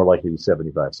 and it's more likely to be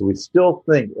 75. So we still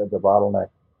think that the bottleneck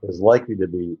is likely to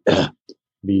be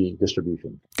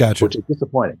distribution. Gotcha. Which is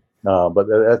disappointing. But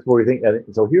that's what we think.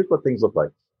 And so here's what things look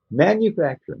like.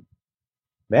 Manufacturing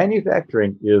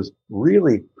is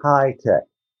really high tech.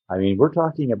 I mean, we're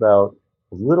talking about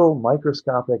little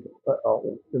microscopic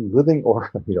living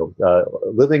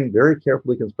very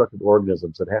carefully constructed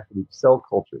organisms that have to be cell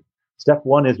cultured. Step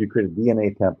one is you create a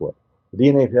DNA template. The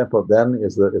DNA template then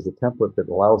is the template that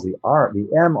allows the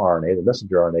mRNA, the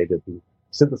messenger RNA, to be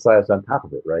synthesized on top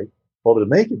of it, right? Well, to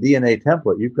make a DNA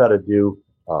template, you've got to do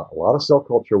a lot of cell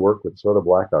culture work with sort of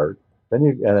black art.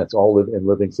 And it's all in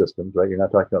living systems, right? You're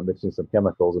not talking about mixing some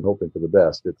chemicals and hoping for the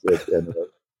best.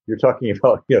 You're talking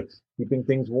about keeping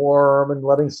things warm and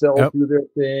letting cells do their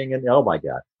thing. And oh my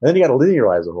God! And then you got to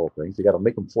linearize the whole thing. So you got to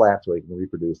make them flat so they can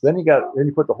reproduce. Then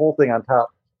you put the whole thing on top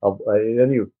of, and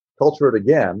then you culture it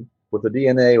again with the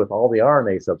DNA with all the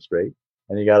RNA substrate.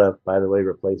 And you got to, by the way,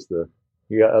 replace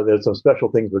there's some special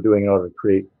things we're doing in order to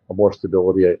create a more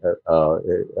stability.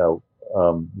 You're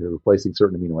replacing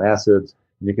certain amino acids.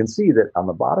 And you can see that on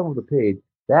the bottom of the page,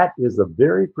 that is a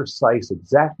very precise,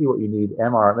 exactly what you need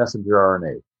messenger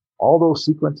RNA. All those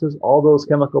sequences, all those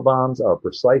chemical bonds are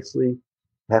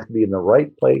have to be in the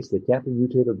right place. They can't be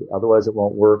mutated, otherwise it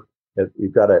won't work.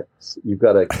 You've got to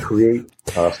create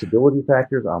stability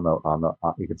factors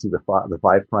you can see the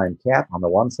 5' cap on the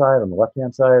one side, on the left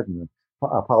hand side, and the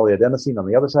polyadenosine on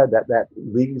the other side. That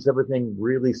leaves everything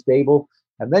really stable.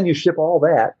 And then you ship all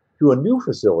that to a new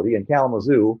facility in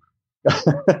Kalamazoo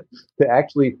to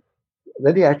actually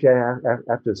have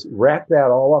to wrap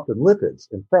that all up in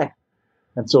lipids, in fact.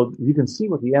 And so you can see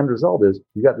what the end result is.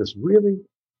 You got this really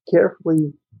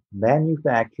carefully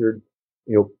manufactured,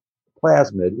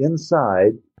 plasmid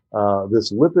inside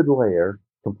this lipid layer,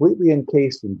 completely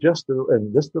encased in just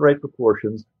the right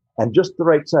proportions and just the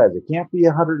right size. It can't be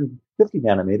 150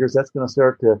 nanometers. That's going to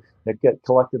start to get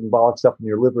collected and bollocks up in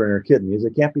your liver and your kidneys.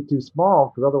 It can't be too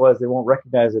small because otherwise they won't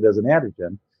recognize it as an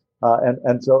antigen.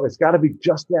 And so it's got to be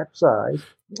just that size,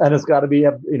 and it's got to be,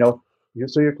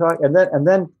 so you're talking, and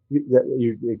then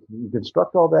you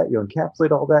construct all that, you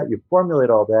encapsulate all that, you formulate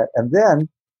all that, and then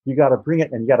you got to bring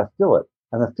it and you got to fill it.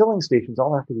 And the filling stations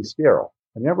all have to be sterile.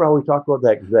 And remember how we talked about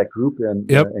that group and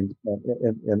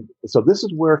so this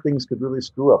is where things could really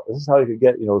screw up. This is how you could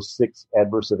get, 6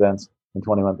 adverse events in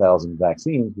 21,000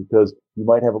 vaccines, because you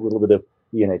might have a little bit of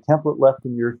DNA template left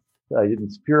in you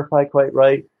didn't purify quite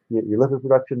right. Your lipid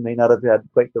production may not have had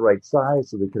quite the right size,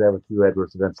 so they could have a few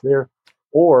adverse events there.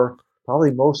 Or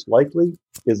probably most likely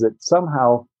is that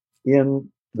somehow in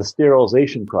the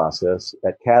sterilization process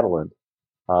at Catalent,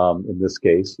 in this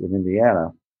case, in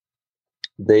Indiana,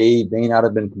 they may not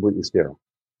have been completely sterile.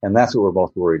 And that's what we're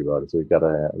most worried about. So we've got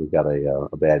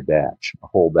a bad batch, a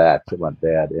whole batch that went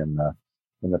bad in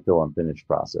the fill and finish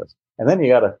process. And then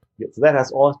so that has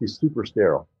to be super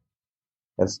sterile.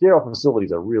 And sterile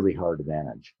facilities are really hard to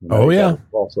manage.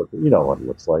 All sorts of, what it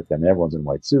looks like. I mean, everyone's in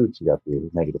white suits. You got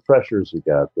the negative pressures. You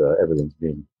got everything's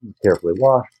being carefully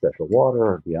washed, special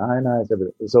water, deionized,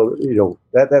 everything. So,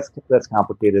 that's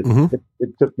complicated. Mm-hmm.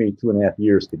 It took me 2.5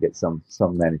 years to get some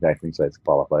manufacturing sites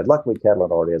qualified. Luckily,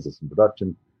 Catalent already has this in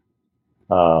production.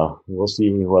 We'll see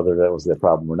whether that was their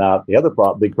problem or not. The other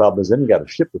big problem is then you got to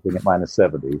ship the thing at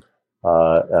 -70.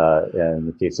 And in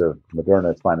the case of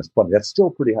Moderna, it's -20. That's still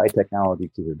pretty high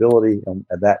technology capability, and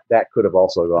that could have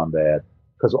also gone bad,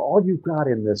 because all you've got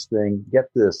in this thing, get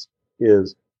this,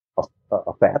 is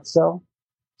a fat cell,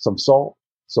 some salt,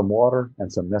 some water,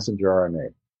 and some messenger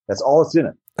RNA. That's all that's in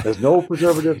it. There's no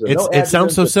preservatives. It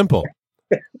sounds so simple.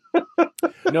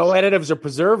 No additives or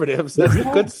preservatives. That's the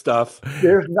good stuff.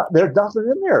 There's nothing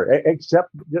in there except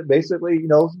basically,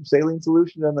 saline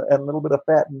solution and a little bit of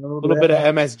fat and a little bit of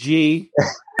MSG.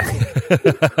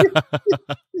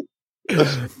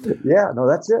 Yeah, no,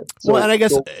 that's it. So, well, and I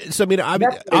guess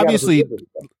obviously,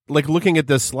 like looking at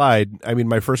this slide, I mean,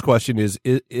 my first question is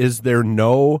there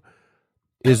no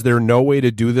way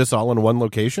to do this all in one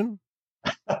location?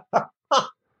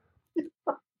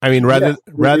 I mean, rather,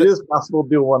 it is possible to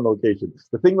do in one location.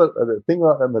 The thing about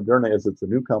Moderna is it's a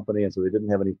new company, and so they didn't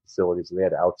have any facilities, so they had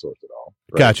to outsource it all.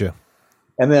 Right? Gotcha.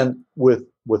 And then with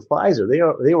Pfizer,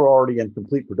 they were already in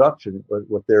complete production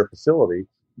with their facility,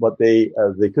 but they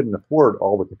couldn't afford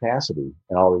all the capacity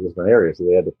in all the different areas, so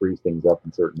they had to freeze things up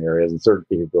in certain areas, and certain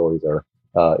capabilities are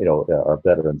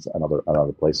better in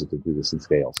other places to do this in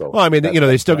scale. So, well, I mean,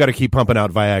 they still got to keep pumping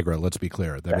out Viagra. Let's be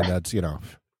clear. I mean, that's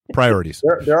Priorities.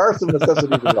 There are some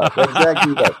necessities in life.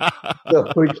 Exactly right.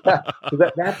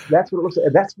 That's what it looks like.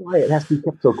 And that's why it has to be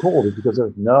kept so cold, is because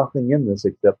there's nothing in this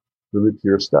except really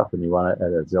pure stuff, and you want it,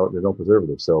 and there's no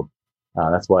preservatives. So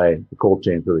that's why the cold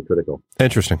chain is really critical.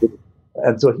 Interesting.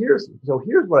 And so here's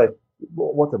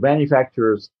what the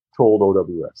manufacturers told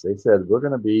OWS. They said we're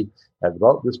going to be at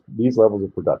about these levels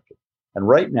of production. And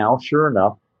right now, sure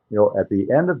enough, at the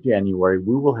end of January,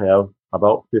 we will have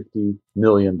about 50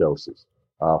 million doses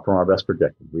from our best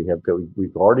projections.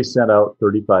 We've already sent out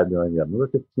 35 million. We have another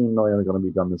 15 million are going to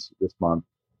be done this month,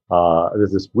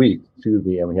 this week,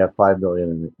 and we have 5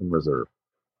 million in reserve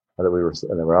that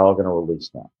we're all going to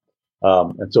release now.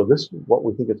 And so this is what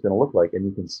we think it's going to look like. And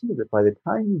you can see that by the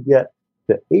time you get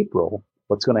to April,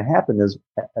 what's going to happen is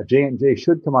J&J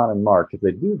should come on in March. If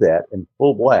they do that in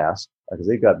full blast, because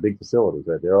they've got big facilities,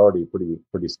 right? They're already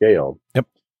pretty scaled. Yep.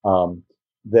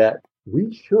 That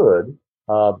we should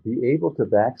be able to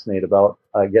vaccinate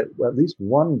get at least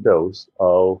one dose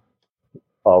of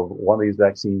one of these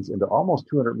vaccines into almost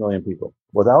 200 million people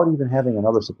without even having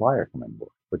another supplier come on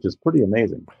board, which is pretty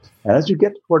amazing. And as you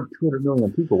get toward 200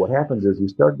 million people, what happens is you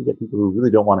start to get people who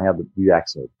really don't want to be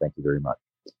vaccinated. Thank you very much.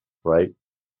 Right?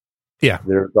 Yeah.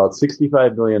 There are about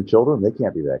 65 million children. They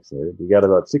can't be vaccinated. You got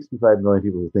about 65 million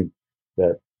people who think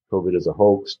that COVID is a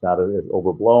hoax, it's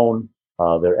overblown.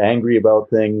 They're angry about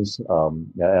things. And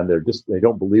they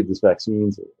don't believe these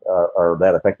vaccines are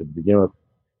that effective to begin with.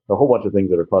 A whole bunch of things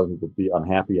that are causing people to be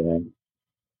unhappy and angry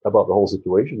about the whole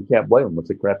situation. You can't blame them. It's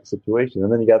a crappy situation.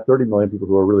 And then you got 30 million people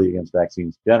who are really against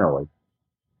vaccines generally.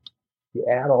 You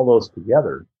add all those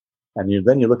together, and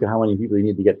then you look at how many people you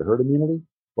need to get to herd immunity.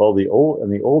 Well, the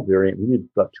old variant, we need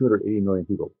about 280 million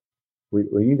people. We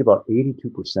need about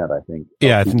 82%, I think.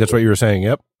 Yeah, I think that's what you were saying.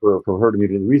 Yep. For herd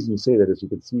immunity. The reason you say that is you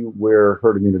can see where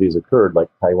herd immunity has occurred, like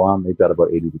Taiwan, they've got about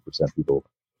 82% people,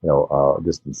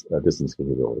 distance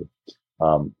capability.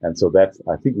 And so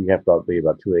I think we have to be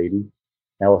about 280.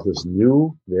 Now with this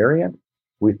new variant,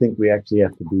 we think we actually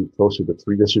have to be closer to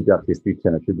this should not be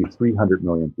 310, it should be 300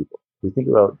 million people. We think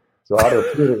about, so out of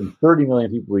 330 million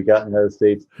people we got in the United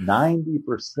States,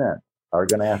 90% are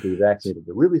going to have to be vaccinated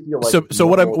to really feel like. So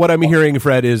what I'm hearing,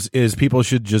 Fred, is people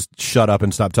should just shut up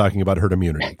and stop talking about herd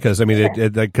immunity, because I mean,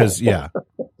 yeah.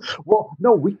 Well,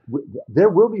 no, there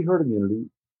will be herd immunity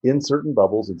in certain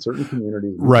bubbles, in certain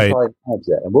communities. Right.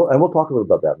 That. And we'll talk a little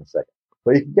about that in a second.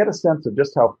 But you can get a sense of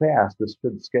just how fast this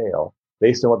should scale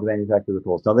based on what the manufacturer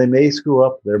told us. Now, they may screw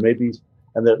up. There may be,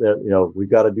 and we've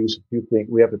got to do a few things.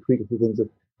 We have to tweak a few things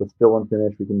with fill and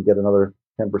finish. We can get another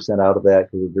 10% out of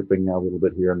that because we're dripping now a little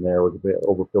bit here and there. We're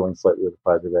overfilling slightly with the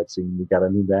Pfizer vaccine. We got to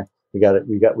do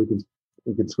that.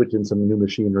 We can switch in some new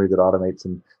machinery that automates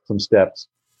some steps.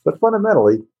 But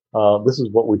fundamentally, this is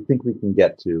what we think we can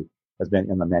get to has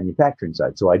been in the manufacturing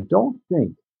side. So I don't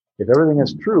think, if everything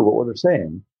is true, what they're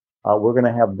saying, we're going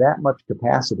to have that much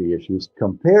capacity issues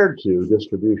compared to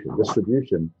distribution.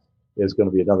 Distribution is going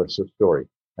to be another story.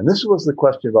 And this was the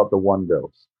question about the one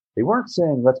dose. They weren't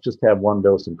saying, let's just have one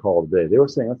dose and call it a day. They were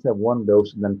saying, let's have one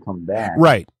dose and then come back.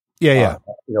 Right. Yeah.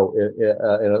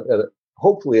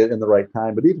 Hopefully in the right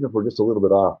time. But even if we're just a little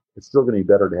bit off, it's still going to be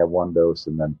better to have one dose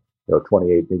and then,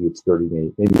 28, maybe it's 30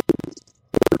 days, maybe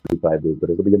 35 days, but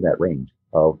it'll be in that range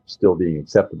of still being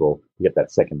acceptable to get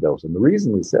that second dose. And the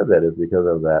reason we said that is because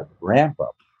of that ramp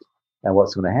up. And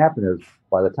what's going to happen is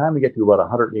by the time we get to about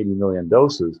 180 million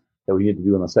doses that we need to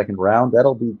do in the second round,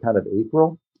 that'll be kind of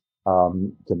April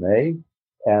to May.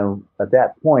 And at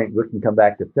that point, we can come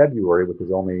back to February, which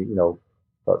is only,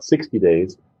 about 60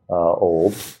 days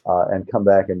old, and come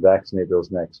back and vaccinate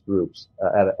those next groups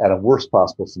at a worst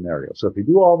possible scenario. So if you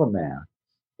do all the math,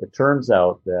 it turns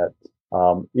out that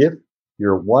if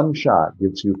your one shot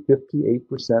gives you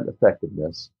 58%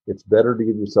 effectiveness, it's better to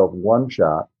give yourself one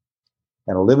shot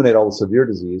and eliminate all the severe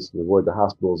disease to avoid the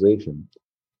hospitalization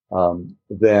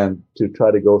than to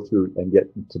try to go through and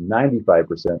get to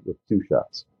 95% with two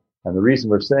shots. And the reason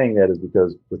we're saying that is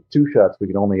because with two shots, we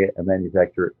can only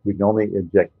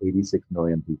inject 86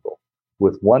 million people.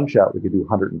 With one shot, we could do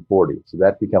 140. So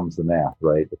that becomes the math,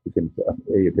 right? If you can,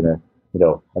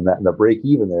 and the break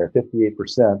even there,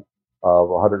 58% of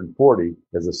 140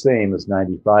 is the same as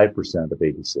 95% of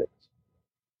 86.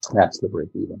 That's the break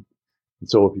even. And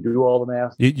so if you do all the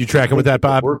math, you tracking with that,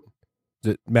 Bob?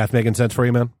 Is it math making sense for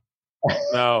you, man?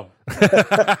 No.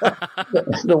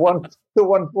 the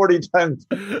 140 times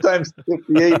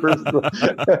 58 versus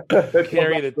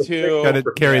carry the two. Got to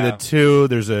carry the two.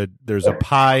 There's a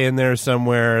pi in there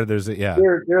somewhere. There's going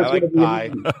to be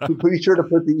pie. Be sure to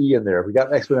put the E in there. We got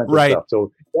exponential stuff.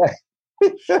 So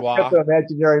Got some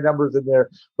imaginary numbers in there.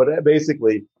 But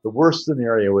basically, the worst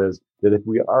scenario is that if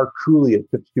we are truly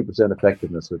at 52%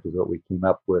 effectiveness, which is what we came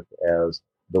up with as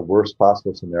the worst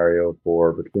possible scenario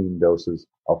for between doses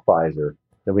of Pfizer,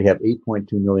 then we have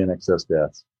 8.2 million excess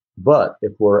deaths. But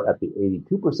if we're at the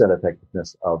 82%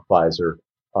 effectiveness of Pfizer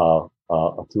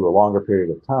through a longer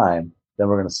period of time, then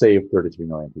we're going to save 33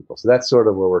 million people. So that's sort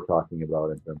of what we're talking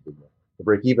about in terms of the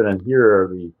break even. And here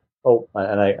are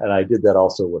I did that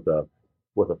also with a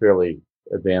fairly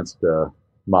advanced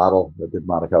model that did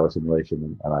Monte Carlo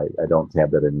simulation, and I don't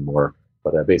have that anymore.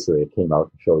 But basically, it came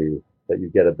out to show you that you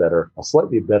get a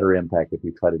slightly better impact if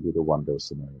you try to do the one dose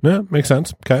scenario. Yeah, makes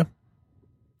sense. Okay.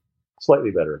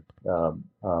 Slightly better.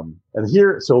 And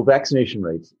here, so vaccination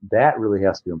rates, that really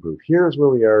has to improve. Here's where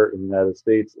we are in the United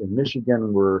States. In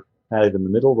Michigan, we're kind of in the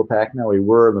middle of the pack now. We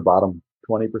were in the bottom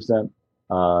 20%.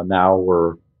 Now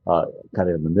we're kind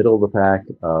of in the middle of the pack.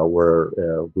 We're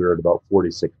at about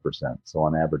 46%. So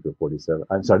on average, we're 47.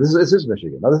 I'm sorry, this is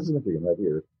Michigan. No, this is Michigan right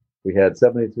here. We had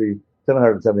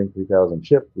 773,000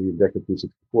 shipped. We injected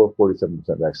 364,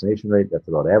 47% vaccination rate. That's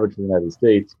about average for the United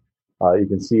States. You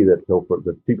can see that for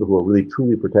the people who are really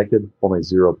truly protected, only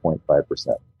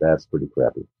 0.5%. That's pretty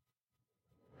crappy.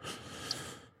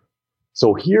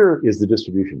 So here is the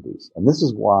distribution piece. And this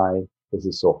is why this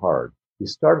is so hard. We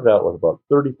started out with about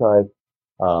 35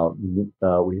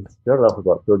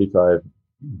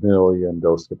 million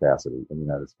dose capacity in the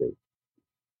United States.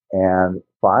 And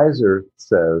Pfizer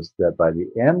says that by the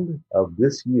end of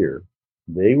this year,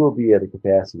 they will be at a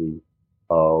capacity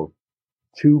of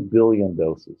 2 billion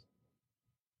doses.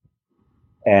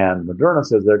 And Moderna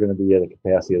says they're going to be at a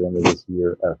capacity at the end of this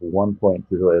year at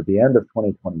 1.2 at the end of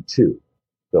 2022.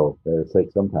 So it'll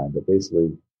take some time, but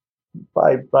basically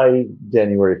by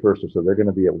January 1st or so, they're going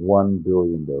to be at 1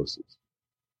 billion doses.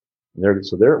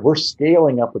 We're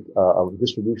scaling up a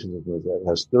distribution that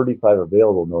has 35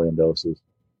 available million doses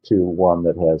to one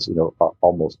that has,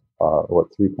 almost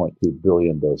 3.2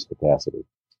 billion dose capacity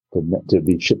to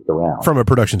be shipped around. From a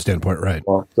production standpoint, right?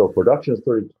 Well, so production is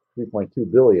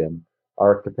 33.2 billion.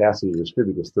 Our capacity to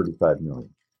distribute is 35 million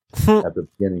at the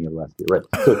beginning of last year, right?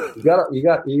 So you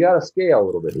got to scale a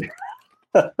little bit here.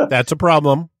 That's a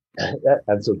problem.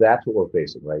 And so that's what we're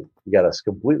facing, right? You got a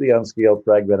completely unscaled,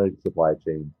 fragmented supply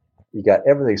chain. You got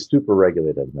everything super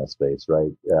regulated in that space,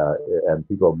 right? And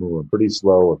people are moving pretty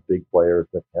slow with big players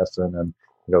like Hessen and,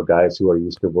 guys who are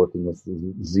used to working with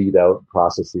Z'd out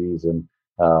processes and,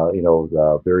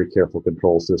 very careful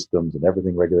control systems and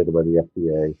everything regulated by the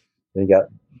FDA. Then you got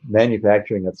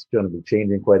manufacturing that's going to be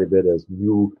changing quite a bit as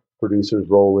new producers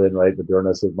roll in, right?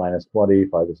 Moderna says -20,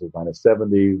 Pfizer says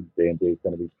 -70, J&J is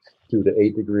going to be 2 to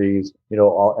 8 degrees,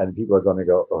 and people are going to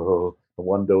go, oh,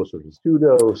 one dose versus 2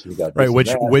 dose. You got right.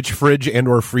 Which fridge and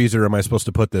or freezer am I supposed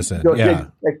to put this in? Don't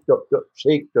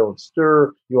shake, don't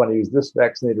stir. You want to use this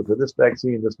vaccinator for this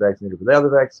vaccine, this vaccinator for the other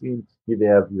vaccine. You need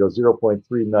to have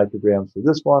 0.3 micrograms for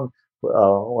this one,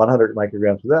 100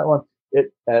 micrograms for that one.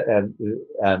 And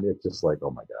it's just like, oh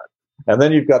my God. And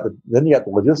then you got the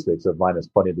logistics of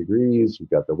 -20 degrees. You've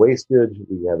got the wastage.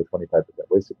 We have a 25%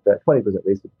 wastage, 20%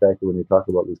 wastage factor when you talk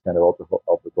about these kind of ultra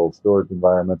cold storage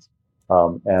environments.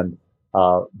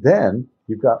 Then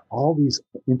you've got all these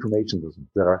information systems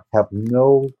that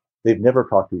they've never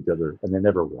talked to each other and they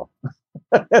never will.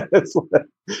 And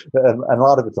a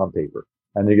lot of it's on paper.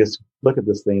 And you just look at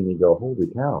this thing and you go, holy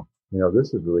cow,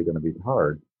 this is really going to be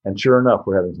hard. And sure enough,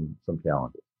 we're having some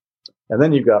challenges. And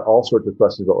then you've got all sorts of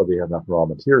questions about whether you have enough raw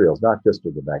materials, not just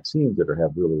for the vaccines that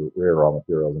have really rare raw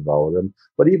materials involved in them,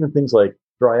 but even things like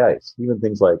dry ice, even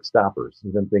things like stoppers,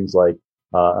 even things like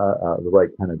the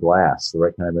right kind of glass, the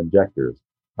right kind of injectors,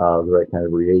 the right kind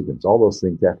of reagents. All those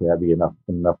things have to be enough,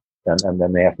 and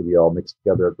then they have to be all mixed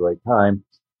together at the right time.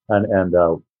 And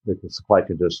the supply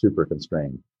chains are super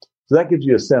constrained. So that gives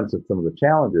you a sense of some of the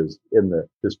challenges in the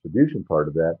distribution part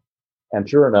of that. And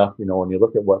sure enough, when you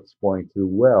look at what's going through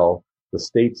well, the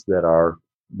states that are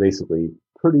basically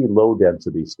pretty low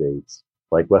density states,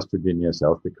 like West Virginia,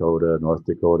 South Dakota, North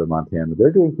Dakota, Montana,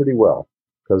 they're doing pretty well.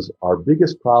 Because our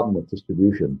biggest problem with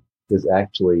distribution is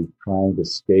actually trying to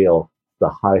scale the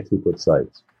high throughput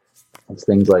sites. It's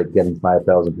things like getting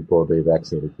 5,000 people a day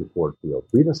vaccinated through Ford Field.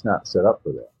 We're just not set up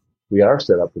for that. We are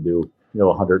set up to do,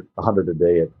 100 a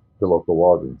day at the local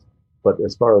Walgreens. But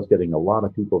as far as getting a lot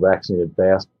of people vaccinated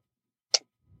fast,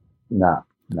 nah.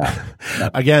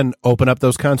 Again, open up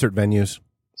those concert venues.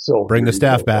 So bring the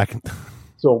staff back.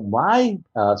 So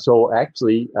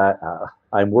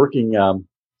I'm working.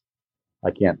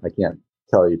 I can't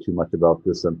tell you too much about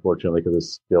this, unfortunately, because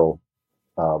it's still.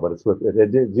 But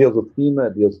it deals with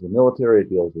FEMA, it deals with the military, it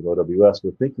deals with OWS.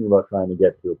 We're thinking about trying to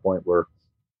get to a point where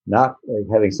not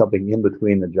having something in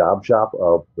between the job shop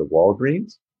of the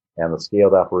Walgreens and the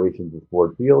scaled operations of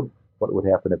Ford Field. What would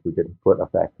happen if we could put a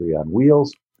factory on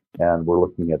wheels? And we're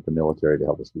looking at the military to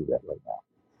help us do that right now.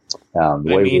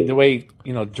 The way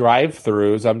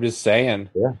drive-throughs. I'm just saying,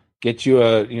 get you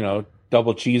a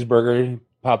double cheeseburger,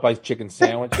 Popeye's chicken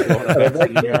sandwich, in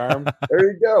your arm.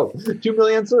 There you go. 2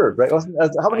 million served, right?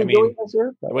 How many million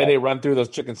served? The way they run through those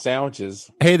chicken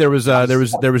sandwiches. Hey, there was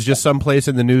just some place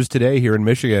in the news today here in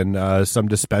Michigan, some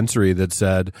dispensary that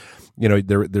said,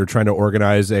 they're trying to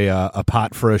organize a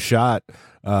pot for a shot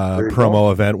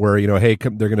promo event where hey,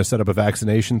 they're going to set up a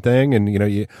vaccination thing, and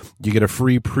you get a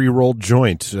free pre-rolled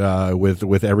joint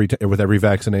with every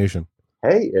vaccination.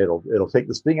 Hey, it'll take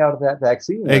the sting out of that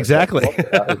vaccine. Exactly.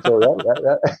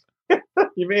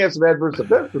 You may have some adverse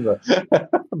effects from that,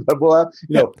 but we'll have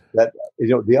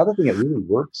the other thing that really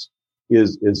works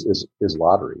is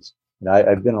lotteries. And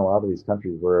I've been in a lot of these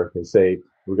countries where they say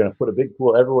we're going to put a big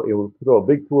pool. Everyone, we'll throw a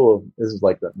big pool of. This is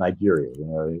like Nigeria.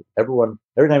 Everyone,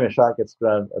 every time a shot gets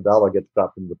dropped, a dollar gets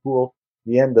dropped into the pool.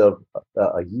 At the end of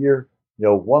a year,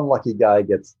 one lucky guy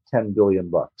gets $10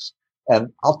 billion.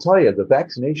 And I'll tell you, the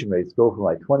vaccination rates go from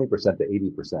like 20% to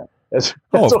 80%.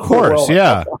 Of course,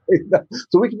 yeah.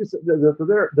 So we can just there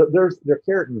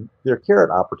are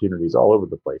carrot opportunities all over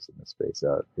the place in this space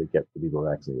to get the people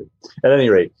vaccinated. At any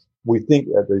rate, we think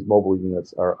that these mobile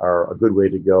units are a good way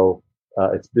to go.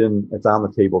 It's on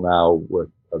the table now with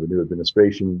the new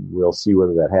administration. We'll see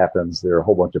whether that happens. There are a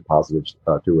whole bunch of positives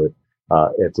to it.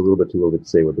 It's a little bit too early to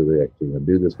say whether they're actually going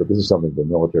to do this, but this is something the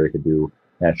military could do.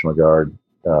 National Guard.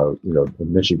 In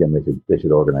Michigan, they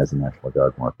should organize the National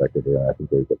Guard more effectively, and I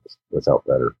think they get this out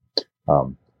better.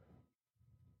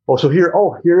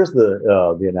 Here's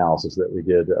the analysis that we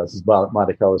did. This is about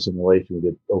Monte Carlo simulation. We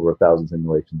did over 1,000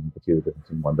 simulations. You can see the difference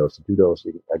in 1 dose and 2 dose.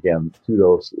 Again, 2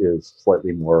 dose is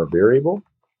slightly more variable.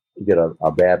 You get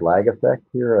a bad lag effect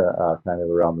here, kind of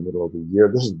around the middle of the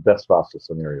year. This is the best possible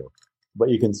scenario, but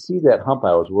you can see that hump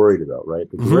I was worried about. Right,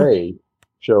 the gray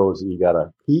shows you got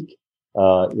a peak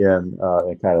in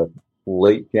kind of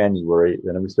late January,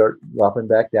 and then we start dropping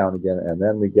back down again, and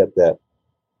then we get that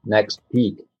next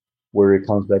peak where it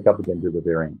comes back up again to the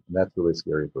variant, and that's really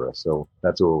scary for us. So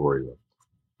that's what we're worried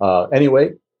about.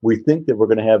 Anyway, we think that we're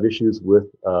going to have issues with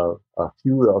a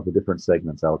few of the different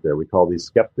segments out there. We call these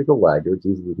skeptical laggards.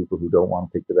 These are the people who don't want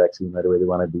to take the vaccine right away. They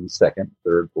want to be second,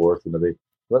 third, fourth, and they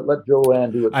let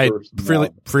Joanne do it first. I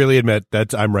freely admit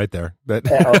that I'm right there. We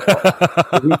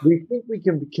think we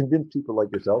can convince people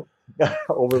like yourself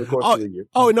over the course of the year.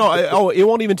 It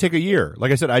won't even take a year.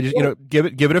 Like I said, I just give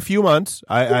it a few months.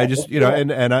 I just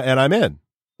and I'm in.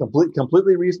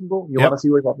 Completely reasonable. You want to see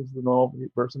what happens to the normal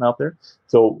person out there.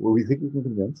 So we think we can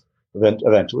convince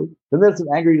eventually. Then there's some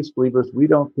angry disbelievers. We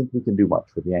don't think we can do much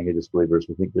with the angry disbelievers.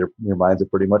 We think their minds are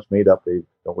pretty much made up. They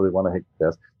don't really want to take the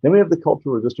test. Then we have the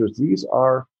cultural resistors. These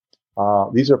are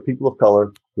people of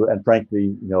color who, and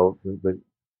frankly,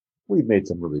 we've made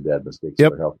some really bad mistakes in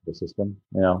our healthcare system,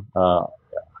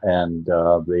 and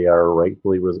they are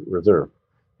rightfully reserved.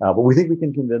 But we think we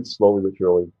can convince slowly but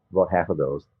surely about half of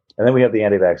those. And then we have the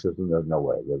anti-vaxxers, and there's no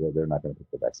way they're not going to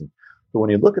take the vaccine. So when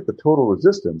you look at the total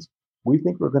resistance, we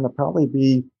think we're going to probably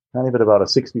be kind of at about a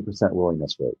 60%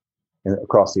 willingness rate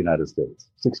across the United States.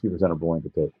 60% are willing to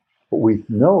take. But we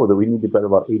know that we need to get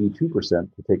about 82%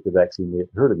 to take the vaccine to get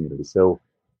herd immunity. So,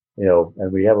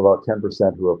 and we have about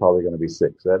 10% who are probably going to be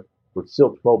sick. So we're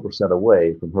still 12%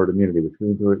 away from herd immunity, which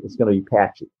means it's going to be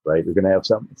patchy, right? We're going to have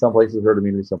some places herd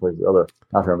immunity, some places other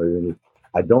not herd immunity.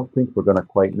 I don't think we're going to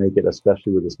quite make it,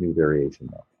 especially with this new variation,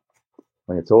 though.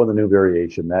 When you throw in the new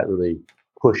variation, that really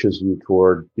pushes you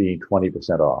toward being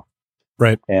 20% off.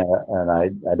 Right. And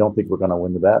I don't think we're going to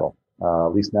win the battle,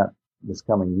 at least not this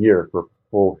coming year, for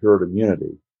full herd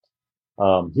immunity.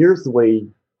 Here's the way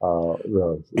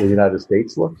the United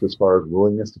States looks as far as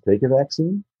willingness to take a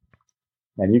vaccine.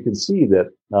 And you can see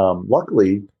that,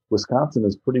 luckily, Wisconsin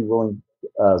is pretty willing,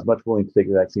 as much willing to take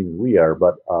the vaccine as we are,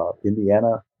 but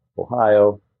Indiana,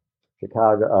 Ohio,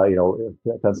 Chicago,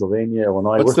 Pennsylvania,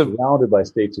 Illinois, we're surrounded by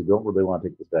states who don't really want to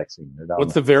take this vaccine.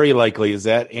 What's the very likely? Is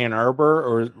that Ann Arbor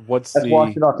or that's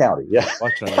Washtenaw County? Yeah.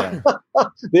 Washtenaw, yeah.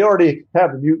 They already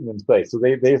have the mutant in place, so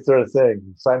they started saying,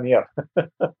 "Sign me up."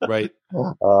 Right.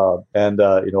 Up in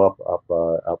the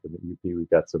UP, we've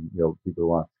got some people who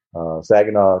want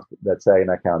Saginaw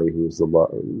County, who's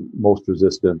the most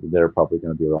resistant, and they're probably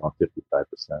going to be around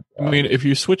 55%. I mean, if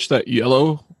you switch that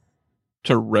yellow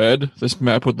to red, this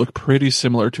map would look pretty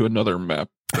similar to another map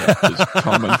that is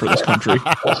common for this country.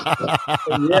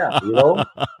 Yeah,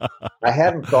 I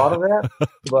hadn't thought of that,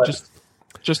 but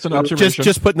just an observation.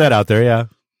 Just putting that out there, yeah.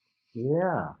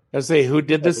 Yeah. I say, who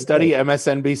did this study?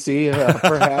 MSNBC,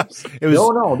 perhaps. It was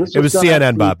No. it was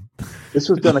CNN, Bob. This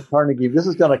was done at Carnegie. This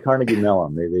is done at Carnegie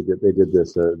Mellon. They did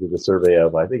this did a survey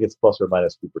of, I think it's plus or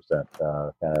minus 2%,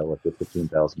 kind of with the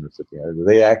 15,000 recipients.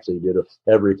 They actually did it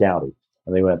every county,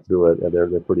 and they went through it. And they're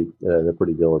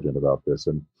pretty diligent about this.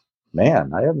 And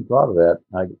man, I haven't thought of that.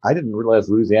 I didn't realize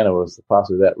Louisiana was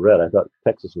possibly that red. I thought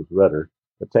Texas was redder,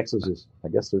 but Texas is, I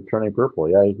guess they're turning purple.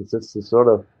 Yeah, it's sort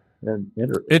of. I'm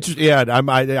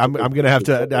gonna have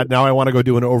to now. I want to go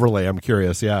do an overlay. I'm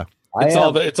curious. Yeah. It's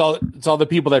all the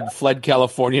people that fled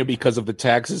California because of the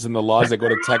taxes and the laws that go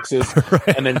to Texas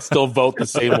Right. and then still vote the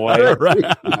same way. Right.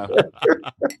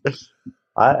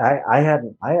 I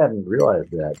hadn't realized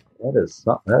that.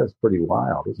 That is pretty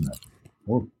wild, isn't it?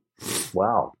 Ooh.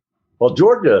 Wow. Well,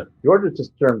 Georgia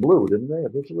just turned blue, didn't they,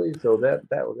 officially? So that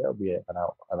would be an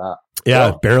out. Yeah,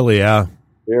 Well, barely. Yeah.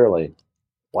 barely.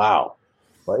 Wow.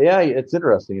 But yeah, it's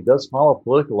interesting. It does follow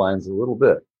political lines a little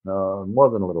bit, more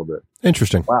than a little bit.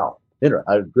 Interesting. Wow.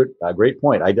 Great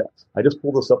point. I just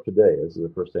pulled this up today. This is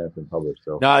the first time it's been published.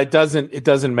 So No, it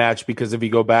doesn't match, because if you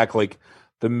go back, like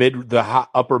the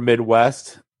upper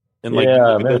Midwest and like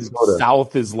Yeah, the Minnesota.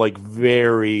 South is like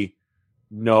very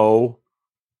no,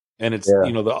 and it's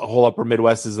Yeah. the whole upper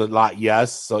Midwest is a lot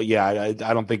yes. So yeah, I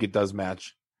don't think it does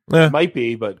match. Yeah. It might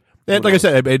be, but And like I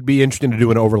said, it'd be interesting to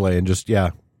do an overlay and just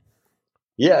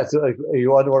yeah, so like, you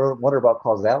wonder about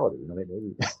causality. I mean,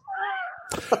 maybe.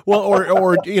 well,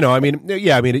 or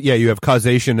you have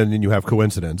causation and then you have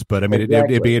coincidence, but I mean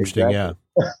it'd be interesting.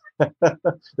 Exactly. Yeah.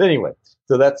 Anyway,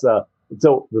 so that's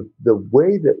so the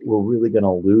way that we're really going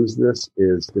to lose this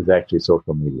is actually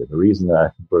social media. The reason that I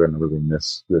think we're going to really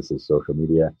miss this is social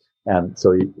media. And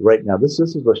so right now, this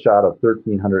is a shot of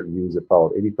 1,300 views that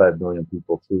followed 85 million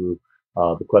people through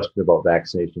the question about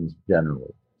vaccinations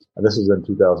generally. And this is in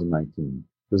 2019.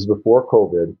 This is before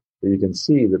COVID. But you can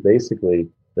see that basically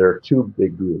there are two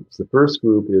big groups. The first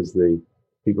group is the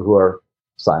people who are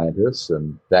scientists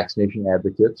and vaccination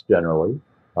advocates generally,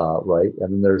 right?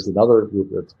 And then there's another group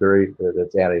that's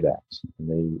anti-vax, and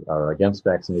they are against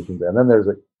vaccinations. And then there's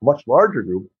a much larger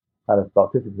group, kind of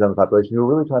about 50% of the population, who are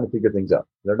really trying to figure things out.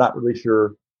 They're not really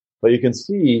sure, but you can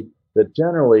see that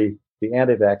generally the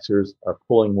anti-vaxxers are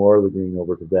pulling more of the green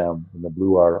over to them and the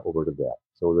blue are over to them.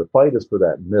 So the fight is for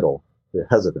that middle, the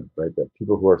hesitant, right? That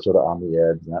people who are sort of on the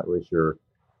edge, not really sure.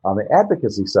 On the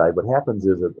advocacy side, what happens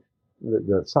is that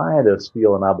the scientists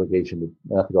feel an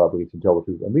ethical obligation to tell the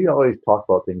truth. And we always talk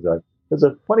about things like, there's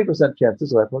a 20% chance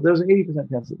this will happen. There's an 80%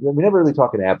 chance. We never really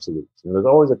talk in absolutes. There's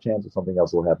always a chance that something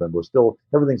else will happen.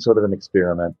 Everything's sort of an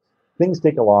experiment. Things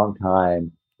take a long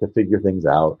time to figure things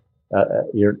out.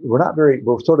 We're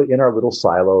sort of in our little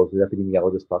silos. The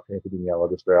epidemiologists talk to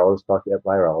epidemiologists, virologists talk to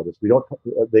virologists.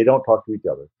 They don't talk to each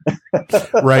other.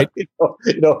 Right.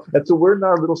 And so we're in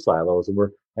our little silos, and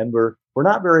we're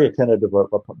not very attentive to what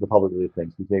the public really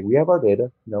thinks. We say we have our data.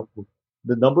 The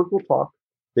numbers will talk.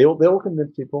 They will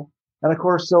convince people, and of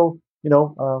course, they're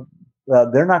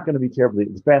not going to be terribly.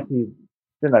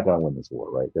 They're not going to win this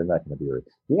war, right? They're not going to be.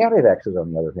 The anti-vaxxers,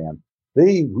 on the other hand,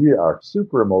 they really are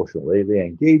super emotional. They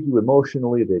engage you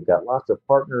emotionally. They've got lots of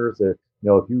partners. If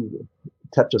you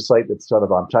touch a site that's sort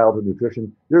of on childhood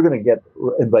nutrition, you're going to get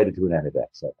invited to an anti-vax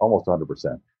site, almost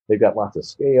 100%. They've got lots of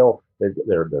scale.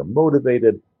 They're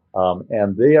motivated,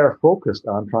 and they are focused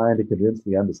on trying to convince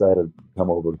the undecided to come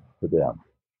over to them.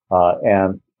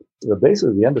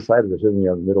 Basically, the undecided are sitting in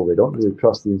the middle. They don't really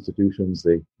trust the institutions.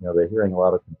 They're hearing a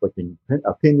lot of conflicting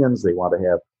opinions. They want to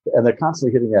have, and they're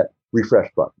constantly hitting that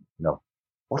refresh button.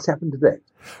 What's happened today?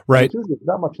 Right.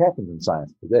 Not much happens in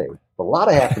science today. A lot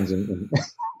happens in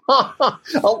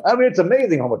I mean, it's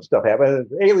amazing how much stuff happens.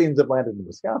 Aliens have landed in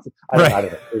Wisconsin. I don't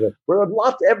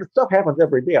know. Stuff happens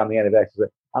every day on the anti-vaxxers.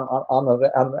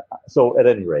 So at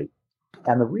any rate,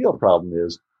 and the real problem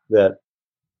is that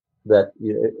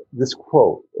this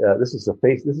quote. This is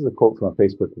a quote from a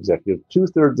Facebook executive.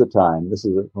 2/3 of the time, this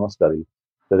is from a study,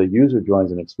 that a user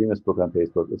joins an extremist group on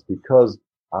Facebook, it's because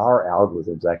our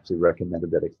algorithms actually recommended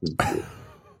that extremist group.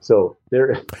 So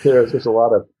there's just a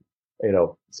lot of,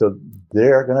 so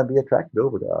they're going to be attracted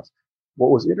over to us.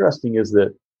 What was interesting is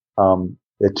that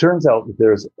it turns out that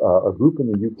there's a group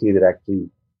in the UK that actually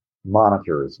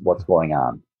monitors what's going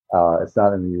on. It's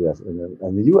not in the U.S.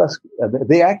 In the U.S.,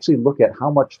 they actually look at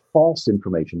how much false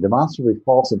information, demonstrably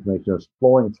false information, is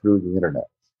flowing through the internet.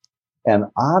 And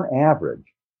on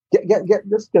average,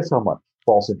 guess how much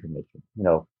false information.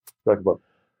 Talk about.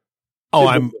 Oh,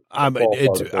 I'm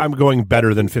going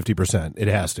better than 50%. It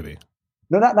has to be.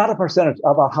 No, not a percentage,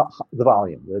 about the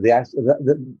volume,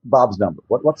 the Bob's number.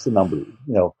 What's the number?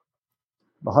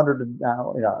 100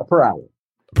 per hour.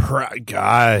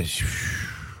 Gosh,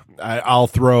 I'll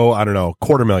throw, I don't know,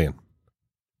 250,000.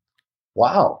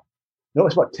 Wow. No,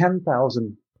 it's about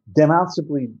 10,000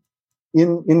 demonstrably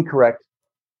incorrect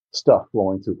stuff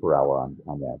flowing through per hour on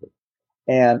average.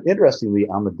 And interestingly,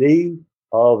 on the day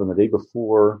of and the day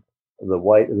before the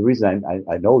reason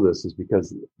I know this is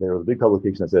because there was a big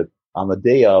publication that said on the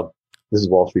day of, this is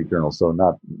Wall Street Journal, so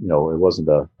not, it wasn't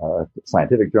a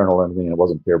scientific journal or anything, and it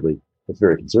wasn't terribly, it's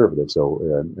very conservative, so,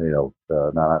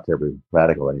 not terribly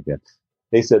radical or anything.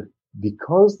 They said,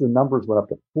 because the numbers went up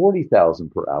to 40,000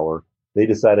 per hour, they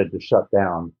decided to shut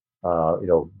down,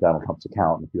 Donald Trump's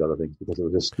account and a few other things because it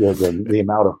was just the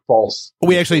amount of false.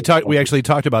 We actually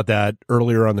talked about that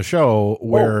earlier on the show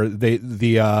where they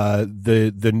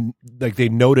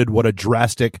noted what a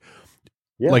drastic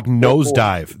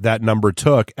nosedive that number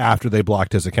took after they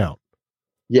blocked his account.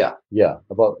 Yeah,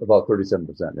 about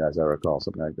 37%, as I recall,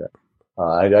 something like that.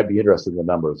 I'd be interested in the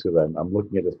numbers because I'm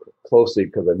looking at this closely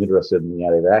because I'm interested in the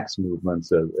anti-vax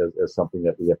movements as something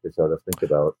that we have to sort of think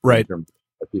about, right? In terms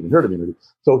of even herd immunity.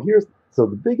 So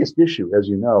the biggest issue, as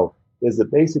you know, is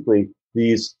that basically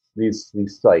these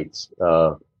sites,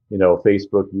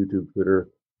 Facebook, YouTube, Twitter,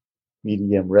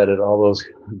 Medium, Reddit, all those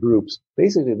groups,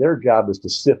 basically their job is to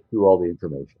sift through all the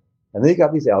information. And they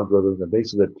got these algorithms, and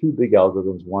basically the two big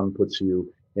algorithms. One puts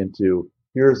you into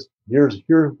here,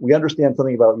 we understand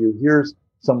something about you. Here's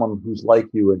someone who's like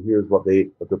you, and here's what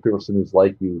the person who's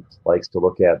like you likes to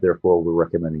look at. Therefore, we're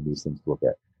recommending these things to look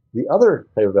at. The other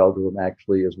type of algorithm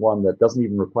actually is one that doesn't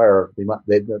even require they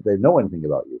know anything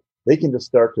about you. They can just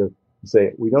start to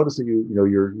say, we notice that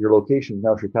your location is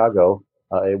now Chicago.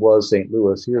 It was St.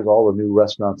 Louis. Here's all the new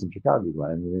restaurants in Chicago,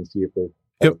 and you can see if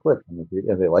they click and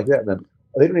they like that. And then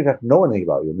they don't even have to know anything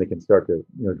about you, and they can start to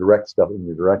direct stuff in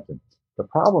your direction. The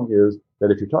problem is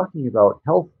that if you're talking about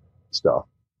health stuff,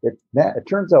 it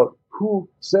turns out who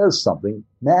says something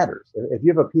matters. If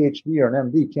you have a PhD or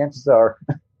an MD, chances are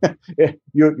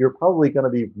you're probably going to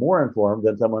be more informed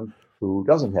than someone who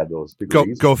doesn't have those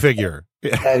degrees. Go figure.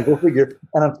 And go figure.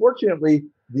 And unfortunately,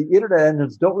 the internet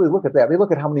engines don't really look at that. They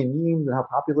look at how many memes and how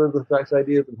popular the sex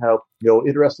idea is and how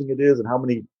interesting it is and how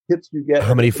many hits you get,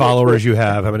 how many followers you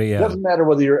have, how many. It doesn't matter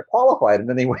whether you're qualified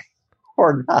in any way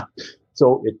or not.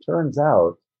 So it turns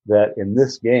out that in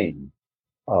this game,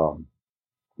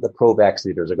 the pro-vax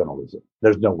leaders are going to lose it.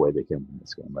 There's no way they can win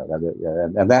this game, right?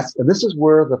 And this is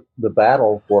where the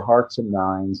battle for hearts and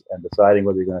minds and deciding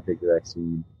whether you're going to take the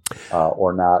vaccine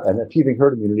or not, and achieving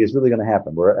herd immunity is really going to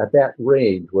happen. We're at that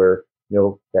range where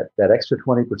that extra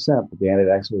 20% that the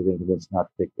anti-vaxxers are being convinced not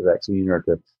to take the vaccine or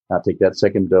to not take that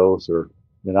second dose or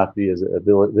to not be as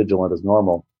vigilant as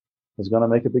normal is going to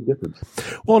make a big difference.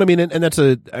 Well, and that's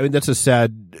a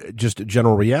sad, just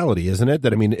general reality, isn't it?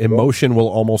 That emotion will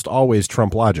almost always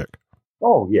trump logic.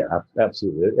 Oh yeah,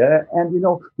 absolutely. And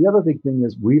the other big thing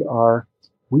is we are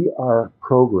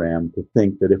programmed to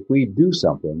think that if we do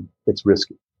something, it's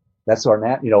risky. That's our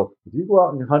if you go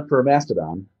out and hunt for a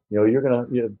mastodon, you're gonna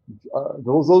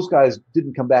those guys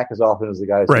didn't come back as often as the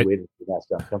guys who waited for the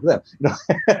mastodon to come to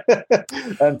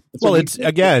them. So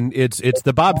it's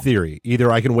the Bob theory.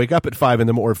 Either I can wake up at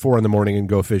 5 or 4 in the morning and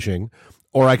go fishing,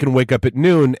 or I can wake up at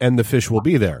noon and the fish will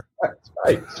be there. That's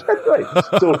right.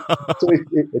 So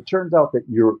it turns out that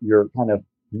you're kind of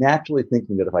naturally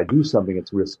thinking that if I do something,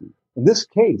 it's risky. In this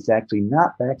case, actually,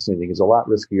 not vaccinating is a lot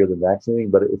riskier than vaccinating,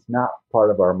 but it's not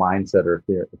part of our mindset or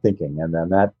thinking, and then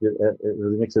that it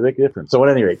really makes a big difference. So,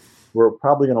 at any rate, we're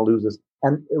probably going to lose this.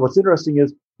 And what's interesting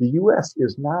is the U.S.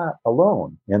 is not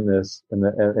alone in this.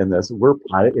 We're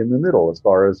kind of in the middle as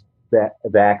far as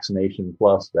vaccination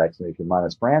plus, vaccination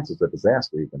minus. France is a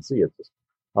disaster. You can see it's just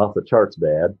off the charts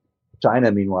bad. China,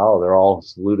 meanwhile, they're all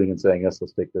saluting and saying, "Yes,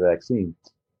 let's take the vaccine."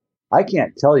 I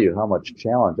can't tell you how much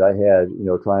challenge I had,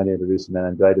 trying to introduce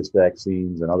meningitis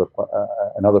vaccines and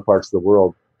other parts of the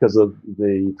world because of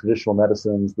the traditional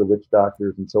medicines, the witch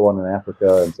doctors, and so on in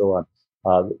Africa and so on.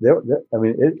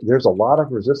 There's a lot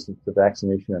of resistance to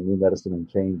vaccination and new medicine and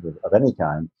change of any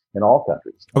kind in all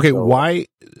countries. Okay, so, why?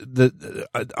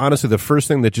 Honestly, the first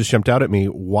thing that just jumped out at me: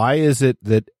 why is it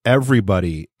that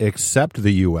everybody except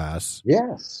the U.S.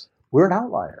 Yes, we're an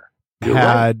outlier.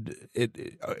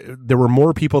 There were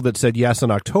more people that said yes in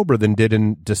October than did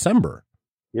in December.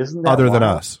 Isn't that other wild? Than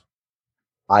us?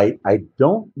 I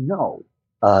don't know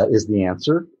is the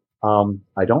answer.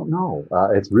 I don't know.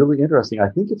 It's really interesting. I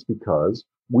think it's because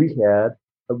we had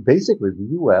basically the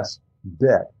U.S.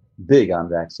 bet big on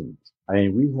vaccines.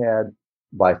 We had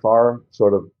by far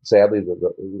sort of sadly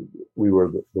we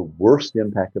were the worst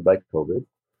impacted by COVID.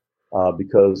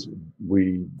 Because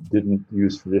we didn't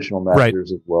use traditional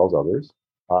measures as well as others.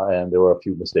 And there were a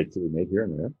few mistakes that we made here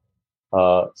and there.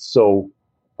 So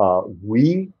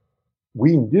we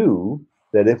knew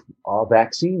that if our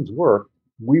vaccines work,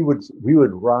 we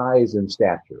would rise in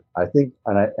stature. I think,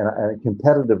 and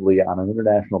competitively on an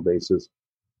international basis,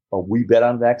 we bet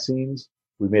on vaccines.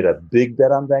 We made a big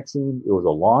bet on vaccines. It was a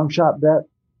long shot bet,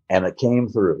 and it came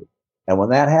through. And when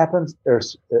that happens, you're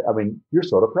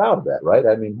sort of proud of that, right?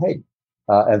 I mean, hey,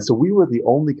 and so we were the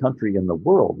only country in the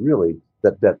world really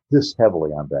that bet this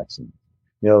heavily on vaccines,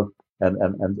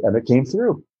 and it came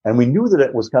through. And we knew that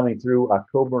it was coming through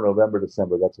October, November,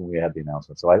 December. That's when we had the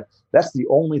announcement. So that's the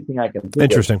only thing I can think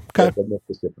Interesting. of Okay. that makes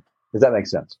this different. Does that make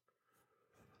sense?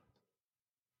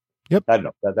 Yep. I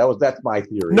don't know. That's my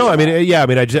theory. No, I mean, yeah, I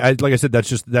mean, like I said,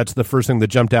 that's the first thing that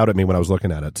jumped out at me when I was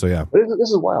looking at it. So yeah. But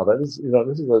this is wild. This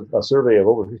is a survey of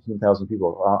over 15,000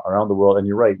 people around the world. And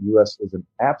you're right. U.S. is an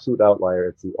absolute outlier.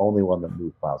 It's the only one that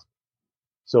moved positive.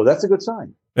 So that's a good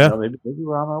sign. Yeah. Maybe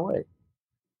we're on our way.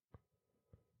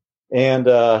 And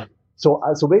so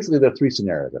basically there are three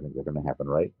scenarios I think are going to happen,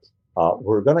 right?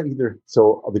 We're going to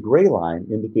the gray line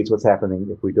indicates what's happening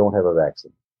if we don't have a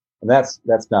vaccine. And that's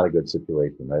not a good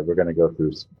situation, right? We're going to go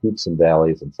through peaks and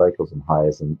valleys and cycles and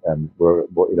highs, and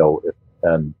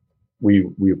we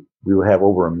will have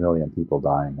over 1 million people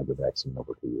dying of the vaccine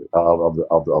over 2 years, of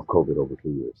COVID over 2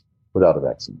 years without a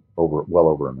vaccine, well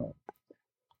over 1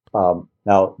 million.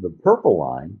 Now the purple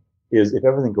line is if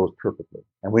everything goes perfectly.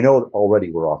 And we know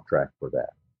already we're off track for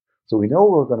that. So we know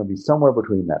we're going to be somewhere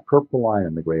between that purple line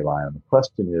and the gray line. And the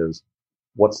question is,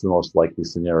 what's the most likely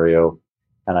scenario?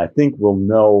 And I think we'll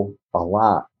know a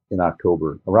lot in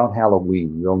October. Around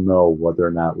Halloween, we'll know whether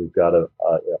or not we've got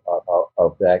a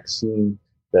vaccine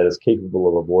that is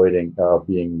capable of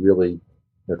being really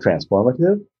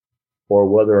transformative, or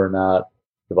whether or not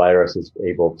the virus is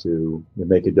able to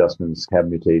make adjustments, have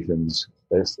mutations,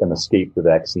 and escape the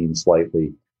vaccine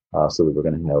slightly, so that we're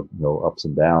going to have ups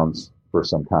and downs for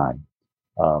some time.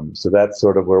 So that's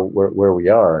sort of where we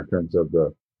are in terms of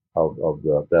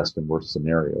the best and worst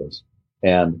scenarios.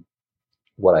 And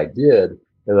what I did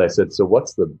is I said, so what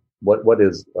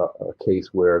is a case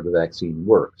where the vaccine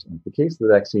works? And the case the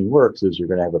vaccine works is you're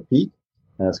going to have a peak,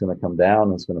 and it's going to come down,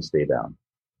 and it's going to stay down.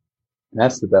 And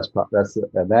that's the best.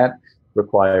 And that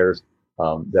requires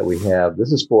that we have.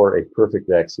 This is for a perfect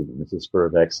vaccine. This is for a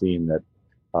vaccine that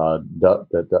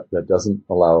doesn't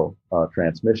allow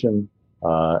transmission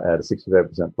at a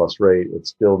 65% plus rate.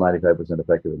 It's still 95%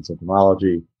 effective in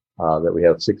symptomology. That we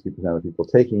have 60% of people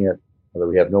taking it. That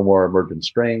we have no more emergent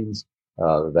strains.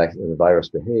 The virus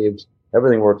behaves.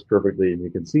 Everything works perfectly, and you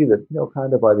can see that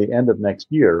kind of by the end of next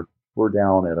year, we're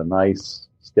down at a nice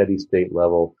steady state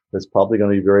level. That's probably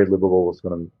going to be very livable. It's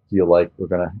going to feel like we're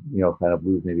going to kind of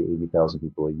lose maybe 80,000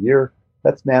 people a year.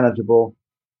 That's manageable.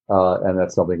 And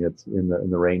that's something that's in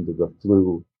the range of the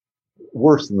flu,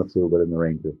 worse than the flu, but in the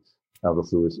range of the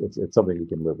flu. It's something we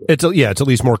can live with. It's at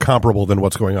least more comparable than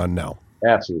what's going on now.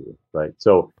 Absolutely. Right.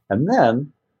 So,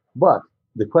 but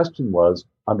the question was,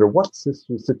 under what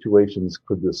situations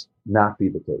could this not be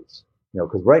the case?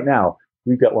 Because right now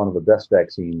we've got one of the best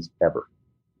vaccines ever,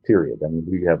 period. I mean,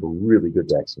 we have a really good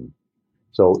vaccine.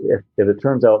 So if it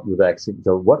turns out the vaccine,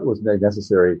 so what was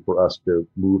necessary for us to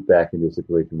move back into a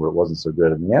situation where it wasn't so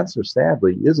good? And the answer,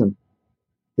 sadly, isn't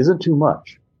too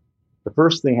much. The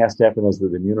first thing has to happen is that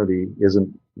the immunity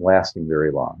isn't lasting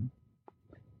very long.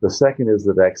 The second is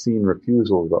the vaccine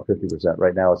refusal is about 50%.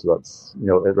 Right now it's about,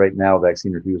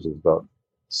 vaccine refusal is about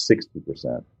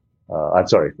 60%.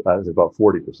 It's about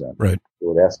 40%. Right.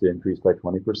 So it has to increase by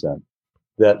 20%.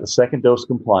 That the second dose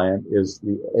compliant is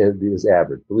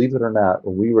average. Believe it or not,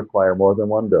 when we require more than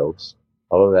one dose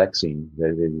of a vaccine,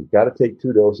 you've got to take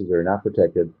 2 doses. They're not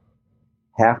protected.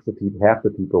 Half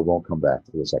the people won't come back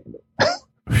for the second dose.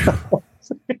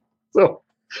 So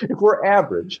if we're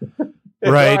average,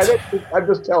 right? I'm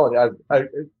just telling you.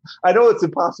 I know it's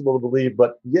impossible to believe,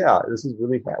 but yeah, this is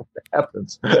really what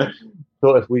happens.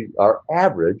 So if we are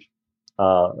average.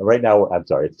 Right now,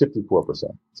 it's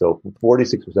 54%. So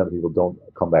 46% of people don't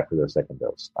come back for their second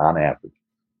dose on average.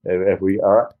 If we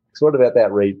are sort of at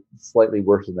that rate, slightly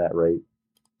worse than that rate,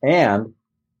 and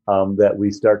that we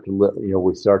start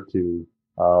to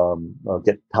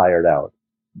get tired out.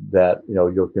 That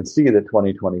you can see that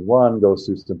 2021 goes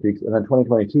through some peaks, and then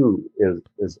 2022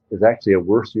 is actually a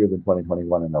worse year than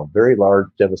 2021, and a very large,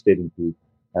 devastating peak.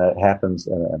 And it happens,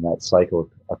 and that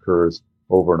cycle occurs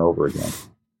over and over again.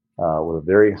 With a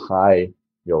very high,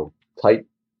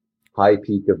 high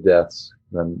peak of deaths,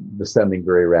 then descending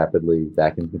very rapidly,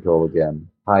 back in control again.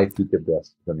 High peak of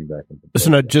deaths, descending back in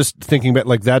control. So, just thinking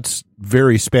about that's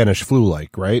very Spanish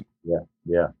flu-like, right?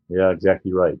 Yeah,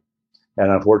 exactly right. And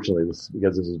unfortunately,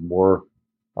 because this is more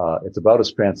It's about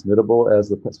as transmittable as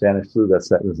the Spanish flu.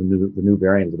 The new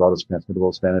variant is about as transmittable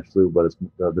as Spanish flu, but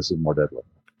this is more deadly.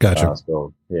 Gotcha.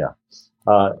 So yeah.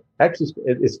 Actually,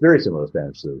 it's very similar to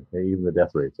Spanish flu. Even the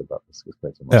death rate's about this.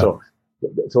 Quite similar. Yeah.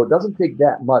 So it doesn't take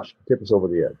that much to tip us over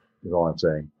the edge, is all I'm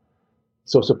saying.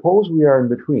 So suppose we are in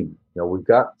between. We've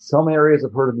got some areas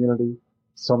of herd immunity,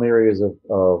 some areas of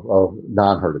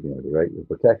non-herd immunity, right? You're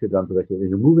protected, unprotected, and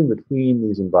you're moving between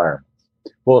these environments.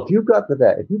 Well, if you've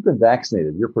been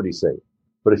vaccinated, you're pretty safe.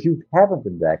 But if you haven't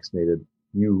been vaccinated,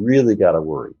 you really got to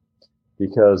worry.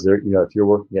 Because if you're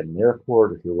working at an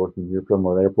airport, if you're working near from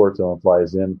an airport, someone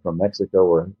flies in from Mexico,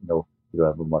 or you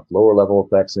have a much lower level of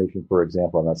vaccination, for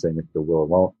example. I'm not saying Mexico will or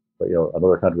won't, but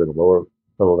another country with a lower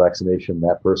level of vaccination,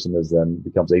 that person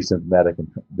becomes asymptomatic,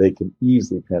 and they can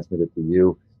easily transmit it to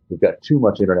you. We've got too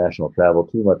much international travel,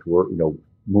 too much work,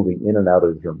 moving in and out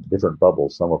of different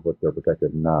bubbles, some of which they're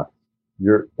protected and not.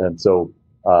 So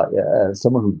as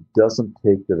someone who doesn't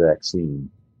take the vaccine,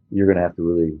 you're going to have to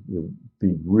really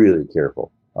be really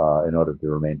careful in order to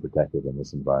remain protected in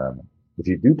this environment. If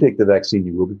you do take the vaccine,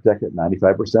 you will be protected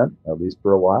 95%, at least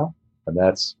for a while, and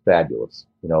that's fabulous.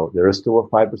 There is still a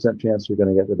 5% chance you're going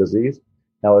to get the disease.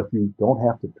 Now, if you're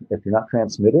not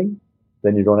transmitting,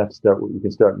 then you don't have to you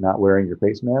can start not wearing your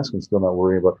face mask and still not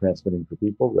worry about transmitting for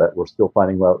people. That we're still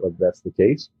finding out if that's the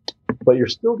case. But you're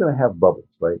still going to have bubbles,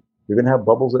 right? You're going to have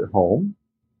bubbles at home,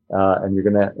 and you're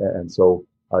going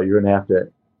to have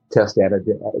to test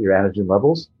your antigen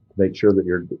levels to make sure that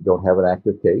you don't have an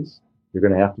active case. You're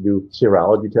going to have to do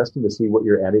serology testing to see what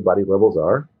your antibody levels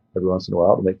are every once in a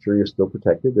while to make sure you're still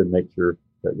protected and make sure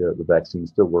that the vaccine's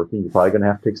still working. You're probably going to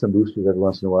have to take some boosters every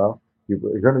once in a while. You're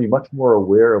going to be much more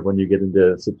aware of when you get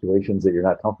into situations that you're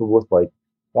not comfortable with, like,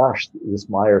 gosh, this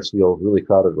Myers feels really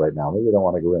crowded right now. Maybe I don't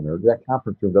want to go in, or that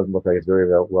conference room doesn't look like it's very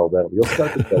well vetted. You'll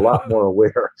start to be a lot more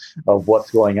aware of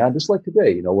what's going on, just like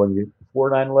today. When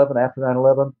before 9/11, after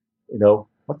 9/11,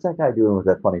 what's that guy doing with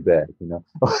that funny bag?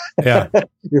 Yeah.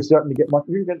 You're starting to get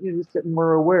you're just getting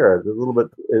more aware. It's a little bit.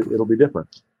 It'll be different.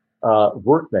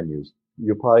 Work venues.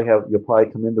 You'll probably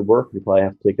come into work. You probably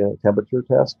have to take a temperature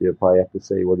test. You'll probably have to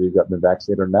say whether you've been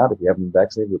vaccinated or not. If you haven't been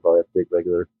vaccinated, you'll probably have to take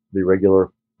regular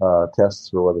tests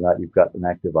for whether or not you've got an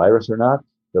active virus or not.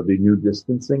 There'll be new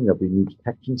distancing. There'll be new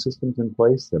detection systems in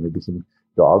place. There may be some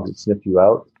dogs that sniff you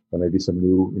out. There may be some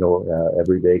new,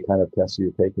 everyday kind of tests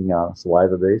you're taking on a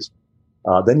saliva base.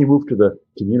 Then you move to the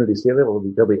community scale.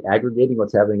 They'll be aggregating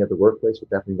what's happening at the workplace,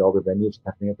 what's happening at all the venues, what's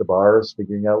happening at the bars,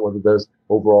 figuring out whether there's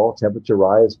overall temperature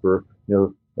rise for,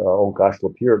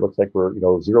 Lapeer, it looks like we're,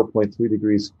 0.3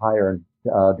 degrees higher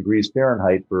in degrees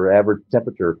Fahrenheit for average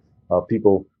temperature.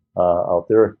 People out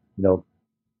there,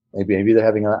 maybe they're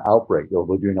having an outbreak.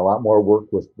 We're doing a lot more work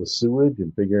with sewage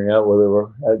and figuring out whether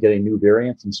we're getting new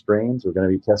variants and strains. We're going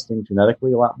to be testing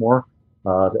genetically a lot more.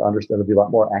 To understand, there'll be a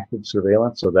lot more active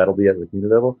surveillance, so that'll be at the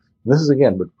community level. And this is,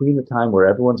 again, between the time where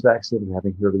everyone's vaccinated and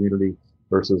having herd immunity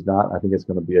versus not. I think it's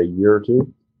going to be a year or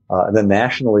two. And then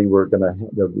nationally,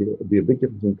 there'll be a big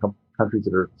difference in countries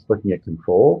that are looking at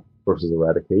control versus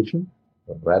eradication.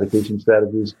 Eradication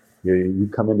strategies, you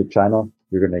come into China,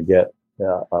 you're going to get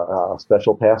a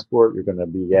special passport. You're going to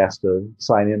be asked to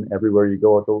sign in everywhere you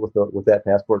go with that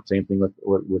passport. Same thing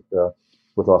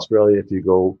with Australia. If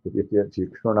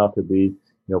you turn out to be,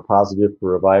 positive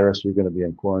for a virus, you're going to be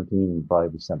in quarantine and probably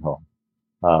be sent home.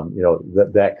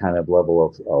 That kind of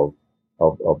level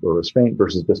of restraint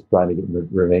versus just trying to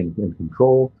remain in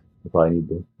control. You probably need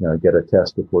to, get a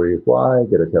test before you fly,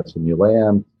 get a test when you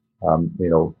land, and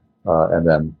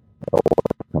then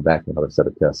come back to another set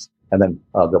of tests. And then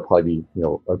there'll probably be,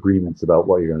 agreements about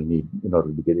what you're going to need in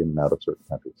order to get in and out of certain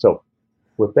countries. So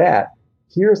with that,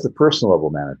 here's the personal level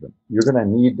management. You're going to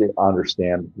need to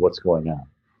understand what's going on.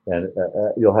 And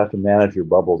you'll have to manage your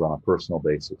bubbles on a personal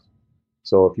basis.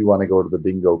 So if you want to go to the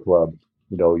bingo club,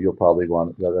 you'll probably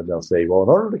want, they'll say, well, in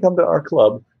order to come to our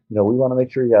club, we want to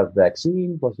make sure you have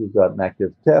vaccine, plus you've got an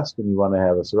active test, and you want to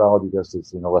have a serology test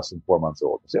that's, less than 4 months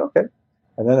old. You say, okay.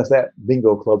 And then if that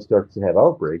bingo club starts to have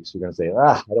outbreaks, you're going to say,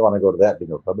 I don't want to go to that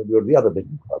bingo club. Maybe go to the other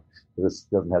bingo club. This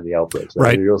doesn't have the outbreaks.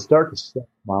 Right. You'll start to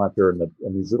monitor, and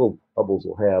these little bubbles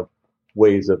will have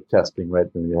ways of testing, right?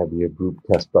 And you have your group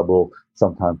test bubble.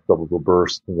 Sometimes bubbles will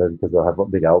burst because they'll have a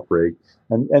big outbreak,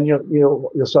 and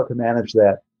you'll start to manage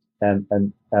that. And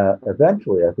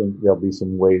eventually, I think there'll be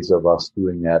some ways of us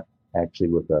doing that actually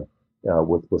with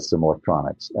some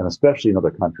electronics, and especially in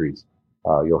other countries,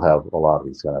 you'll have a lot of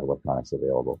these kind of electronics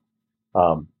available.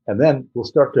 And then we'll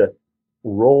start to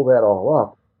roll that all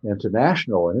up into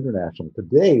national and international.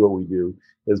 Today, what we do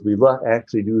is we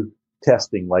actually do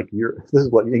testing this is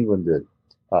what England did.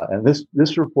 And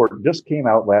this report just came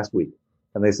out last week.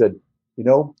 And they said,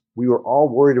 we were all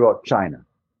worried about China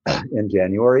in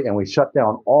January, and we shut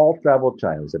down all travel to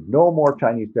China. We said no more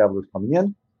Chinese travelers coming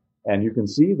in. And you can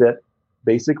see that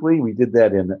basically we did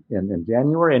that in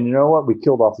January. And you know what? We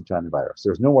killed off the China virus.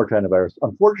 There's no more China virus.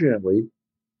 Unfortunately,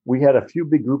 we had a few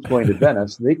big groups going to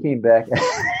Venice. They came back.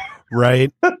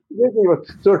 Right.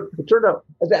 So it turned out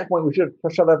at that point we should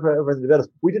have shut up everything to Venice.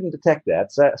 We didn't detect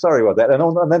that. Sorry about that.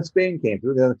 And then Spain came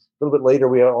through. Then a little bit later,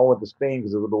 we all went to Spain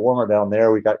because it was a little warmer down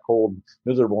there. We got cold,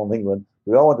 miserable in England.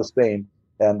 We all went to Spain,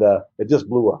 and it just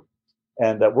blew up.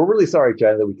 And we're really sorry,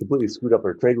 China, that we completely screwed up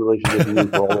our trade relationship with you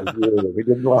for all those years. We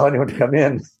didn't allow anyone to come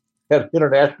in. Had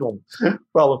international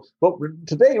problems. But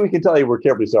today we can tell you we're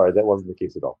terribly sorry. That wasn't the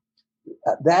case at all.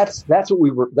 That's what we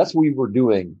were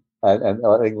doing,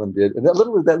 and England did. And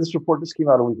this report just came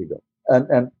out a week ago.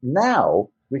 And now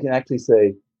we can actually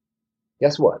say,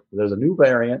 guess what? There's a new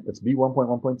variant. It's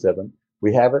B1.1.7.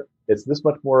 We have it. It's this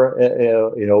much more,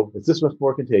 it's this much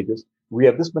more contagious. We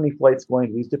have this many flights going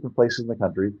to these different places in the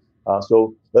country.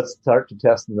 So let's start to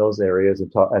test in those areas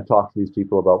and talk to these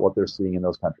people about what they're seeing in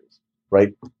those countries.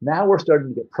 Right now, we're starting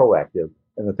to get proactive.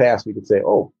 In the past, we could say,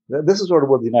 "Oh, this is sort of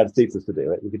what the United States is today."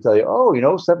 Right? We could tell you,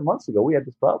 "Oh, 7 months ago we had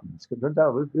this problem. It turned out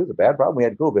it was a bad problem. We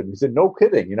had COVID." And we said, "No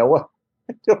kidding. You know what?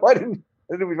 Why didn't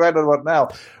we try to about now?"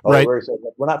 Oh, right.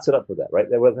 We're not set up for that, right?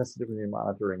 That's the difference between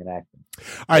monitoring and acting.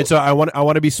 All right, so I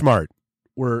want to be smart.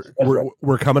 We're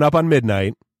coming up on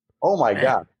midnight. Oh my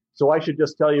God! So I should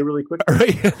just tell you really quickly.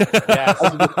 Right. I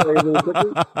should just tell you really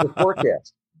quickly the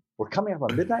forecast. We're coming up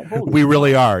on midnight. We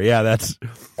really are. Yeah, that's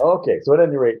okay. So at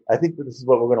any rate, I think that this is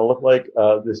what we're going to look like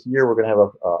this year. We're going to have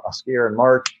a scare in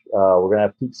March. We're going to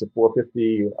have peaks of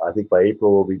 450. I think by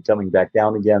April we'll be coming back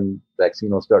down again. Vaccine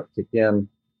will start to kick in.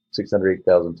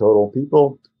 608,000 total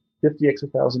people, 50 extra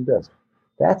thousand deaths.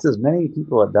 That's as many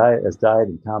people as died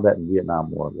in combat in Vietnam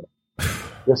War ago.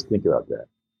 Just think about that.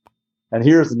 And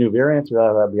here's the new variant.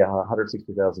 That'll be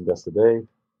 160,000 deaths a day.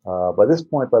 By this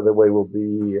point, by the way, will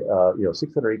be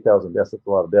 608,000 deaths. That's a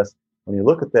lot of deaths. When you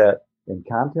look at that in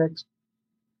context,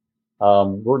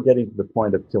 we're getting to the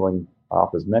point of killing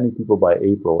off as many people by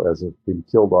April as have been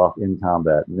killed off in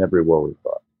combat in every war we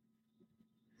fought.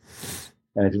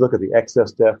 And if you look at the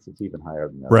excess deaths, it's even higher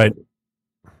than that. Right.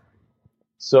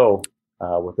 So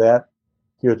with that,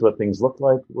 here's what things look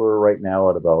like. We're right now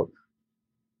at about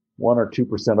 1 or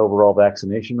 2% overall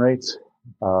vaccination rates,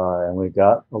 and we've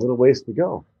got a little ways to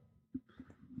go.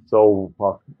 So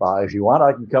if you want,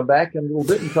 I can come back in a little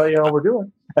bit and tell you how we're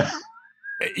doing.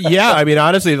 Yeah, I mean,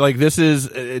 honestly, like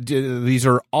these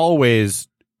are always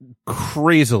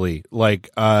crazily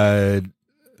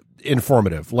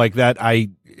informative. Like that,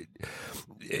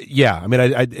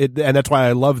 and that's why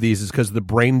I love these, is because the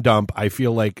brain dump. I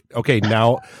feel like, okay,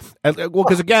 now,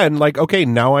 because again, like, okay,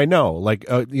 now I know, like,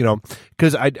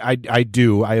 because I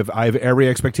have every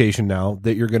expectation now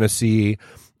that you're going to see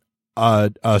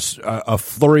a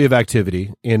flurry of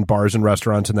activity in bars and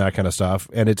restaurants and that kind of stuff,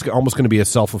 and it's almost going to be a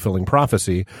self-fulfilling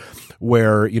prophecy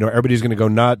where everybody's going to go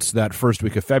nuts that first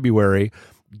week of February.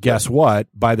 Guess what?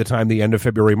 By the time the end of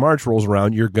February, March rolls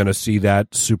around, you're going to see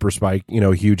that super spike,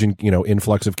 huge,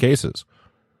 influx of cases.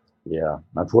 Yeah,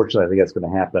 unfortunately, I think that's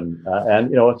going to happen, and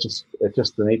it's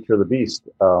just the nature of the beast.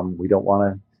 We don't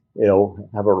want to,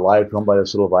 have our lives run by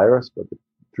this little virus, but the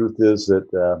truth is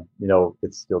that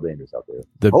it's still dangerous out there.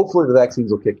 Hopefully, the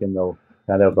vaccines will kick in though,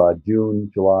 kind of June,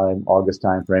 July, August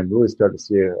timeframe. Really start to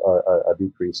see a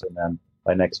decrease, and then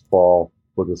by next fall,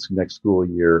 for this next school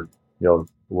year, we'll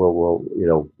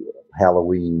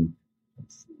Halloween,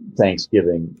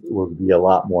 Thanksgiving will be a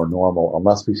lot more normal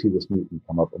unless we see this mutant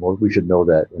come up. And we should know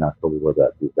that in October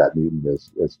whether that mutant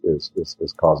is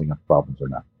causing us problems or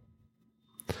not.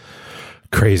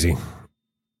 Crazy.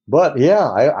 But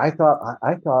yeah, I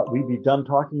thought we'd be done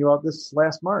talking about this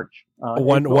last March.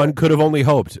 One could have only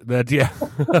hoped that. Yeah.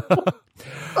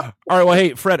 All right. Well,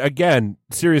 hey, Fred. Again,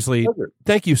 seriously,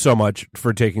 thank you so much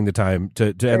for taking the time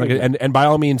to and by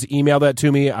all means, email that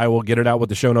to me. I will get it out with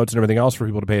the show notes and everything else for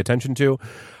people to pay attention to.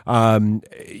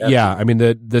 Yeah, I mean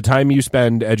the time you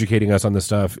spend educating us on this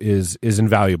stuff is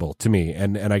invaluable to me,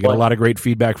 and I get a lot of great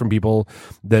feedback from people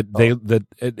that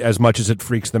as much as it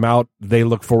freaks them out, they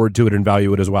look forward to it and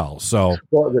value it as well. So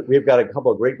we've got a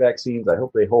couple of great vaccines. I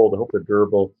hope they hold. I hope they're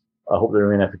durable. I hope they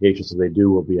remain efficacious. If they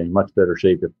do, we'll be in much better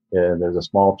shape. And there's a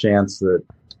small chance that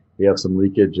we have some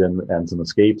leakage and some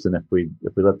escapes. And if we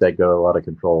let that go out of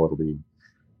control, it'll be,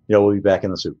 we'll be back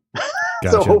in the soup.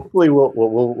 Gotcha. So hopefully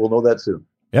we'll know that soon.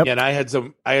 Yep. Yeah, and I had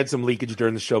some leakage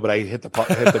during the show, but I hit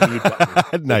the mute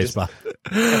button. Nice. All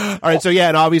right. So yeah,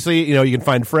 and obviously, you can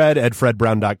find Fred at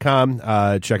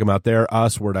fredbrown.com. Check him out there.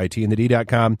 Us,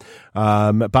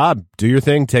 worditandthed.com. Bob, do your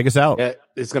thing. Take us out. Yeah.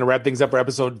 it's going to wrap things up for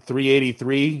episode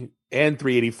 383 and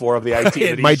 384 of the IT.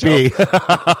 It might show. be.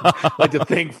 I'd like to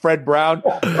thank Fred Brown,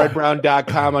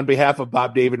 fredbrown.com. On behalf of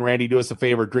Bob, Dave, and Randy, do us a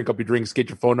favor. Drink up your drinks. Get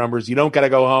your phone numbers. You don't got to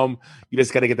go home. You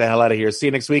just got to get the hell out of here. See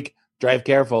you next week. Drive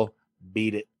careful.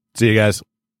 Beat it. See you guys.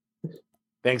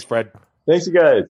 Thanks, Fred. Thanks, you guys.